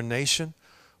leaders in our nation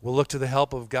will look to the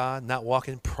help of God, not walk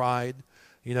in pride.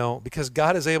 You know, because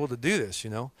God is able to do this,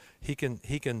 you know. He can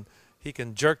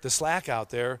jerk the slack out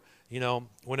there, you know,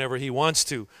 whenever he wants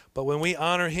to. But when we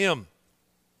honor him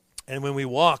and when we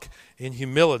walk in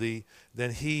humility,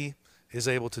 then he is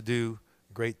able to do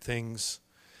great things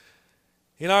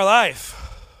in our life.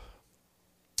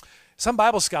 Some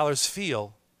Bible scholars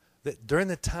feel that during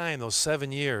the time, those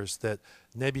 7 years that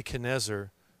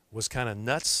Nebuchadnezzar was kind of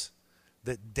nuts,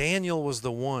 that Daniel was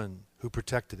the one who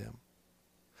protected him.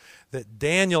 That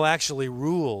Daniel actually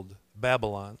ruled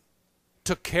Babylon,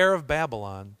 took care of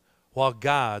Babylon while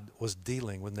God was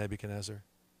dealing with Nebuchadnezzar.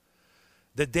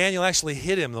 That Daniel actually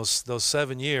hid him those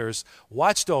 7 years,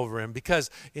 watched over him, because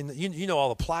you know all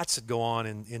the plots that go on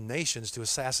in nations to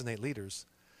assassinate leaders.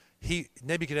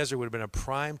 Nebuchadnezzar would have been a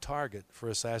prime target for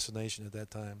assassination at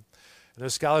that time. And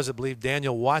there's scholars that believe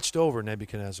Daniel watched over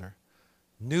Nebuchadnezzar,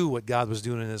 knew what God was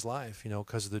doing in his life, you know,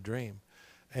 because of the dream.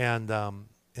 And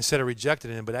instead of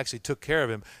rejecting him, but actually took care of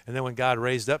him. And then when God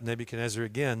raised up Nebuchadnezzar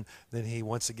again, then he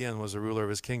once again was the ruler of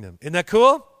his kingdom. Isn't that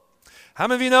cool? How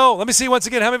many of you know? Let me see once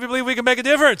again. How many of you believe we can make a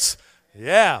difference?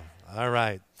 Yeah. All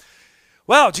right.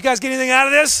 Well, did you guys get anything out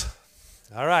of this?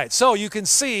 All right. So you can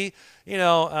see, you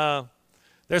know,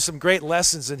 there's some great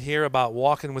lessons in here about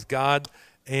walking with God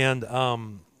and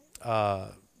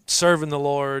serving the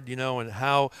Lord, you know, and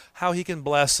how he can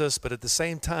bless us. But at the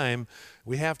same time,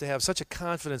 we have to have such a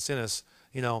confidence in us.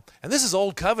 You know, and this is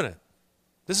old covenant.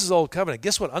 This is old covenant.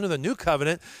 Guess what? Under the new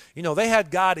covenant, you know, they had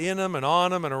God in them and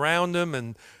on them and around them.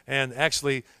 And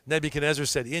actually, Nebuchadnezzar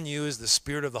said, in you is the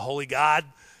spirit of the holy God.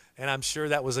 And I'm sure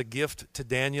that was a gift to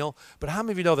Daniel. But how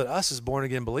many of you know that us as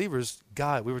born-again believers,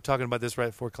 God, we were talking about this right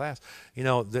before class, you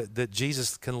know, that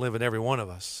Jesus can live in every one of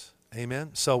us.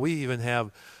 Amen? So we even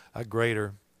have a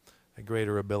greater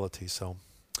ability. So,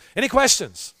 any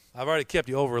questions? I've already kept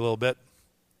you over a little bit.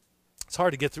 It's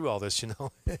hard to get through all this, you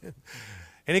know.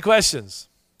 Any questions?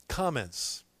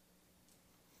 Comments?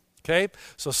 Okay,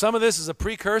 so some of this is a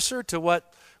precursor to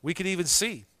what we could even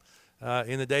see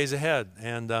in the days ahead.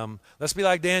 And let's be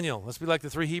like Daniel. Let's be like the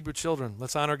 3 Hebrew children.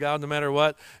 Let's honor God no matter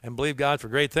what and believe God for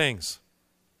great things.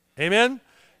 Amen?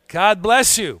 God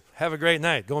bless you. Have a great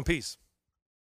night. Go in peace.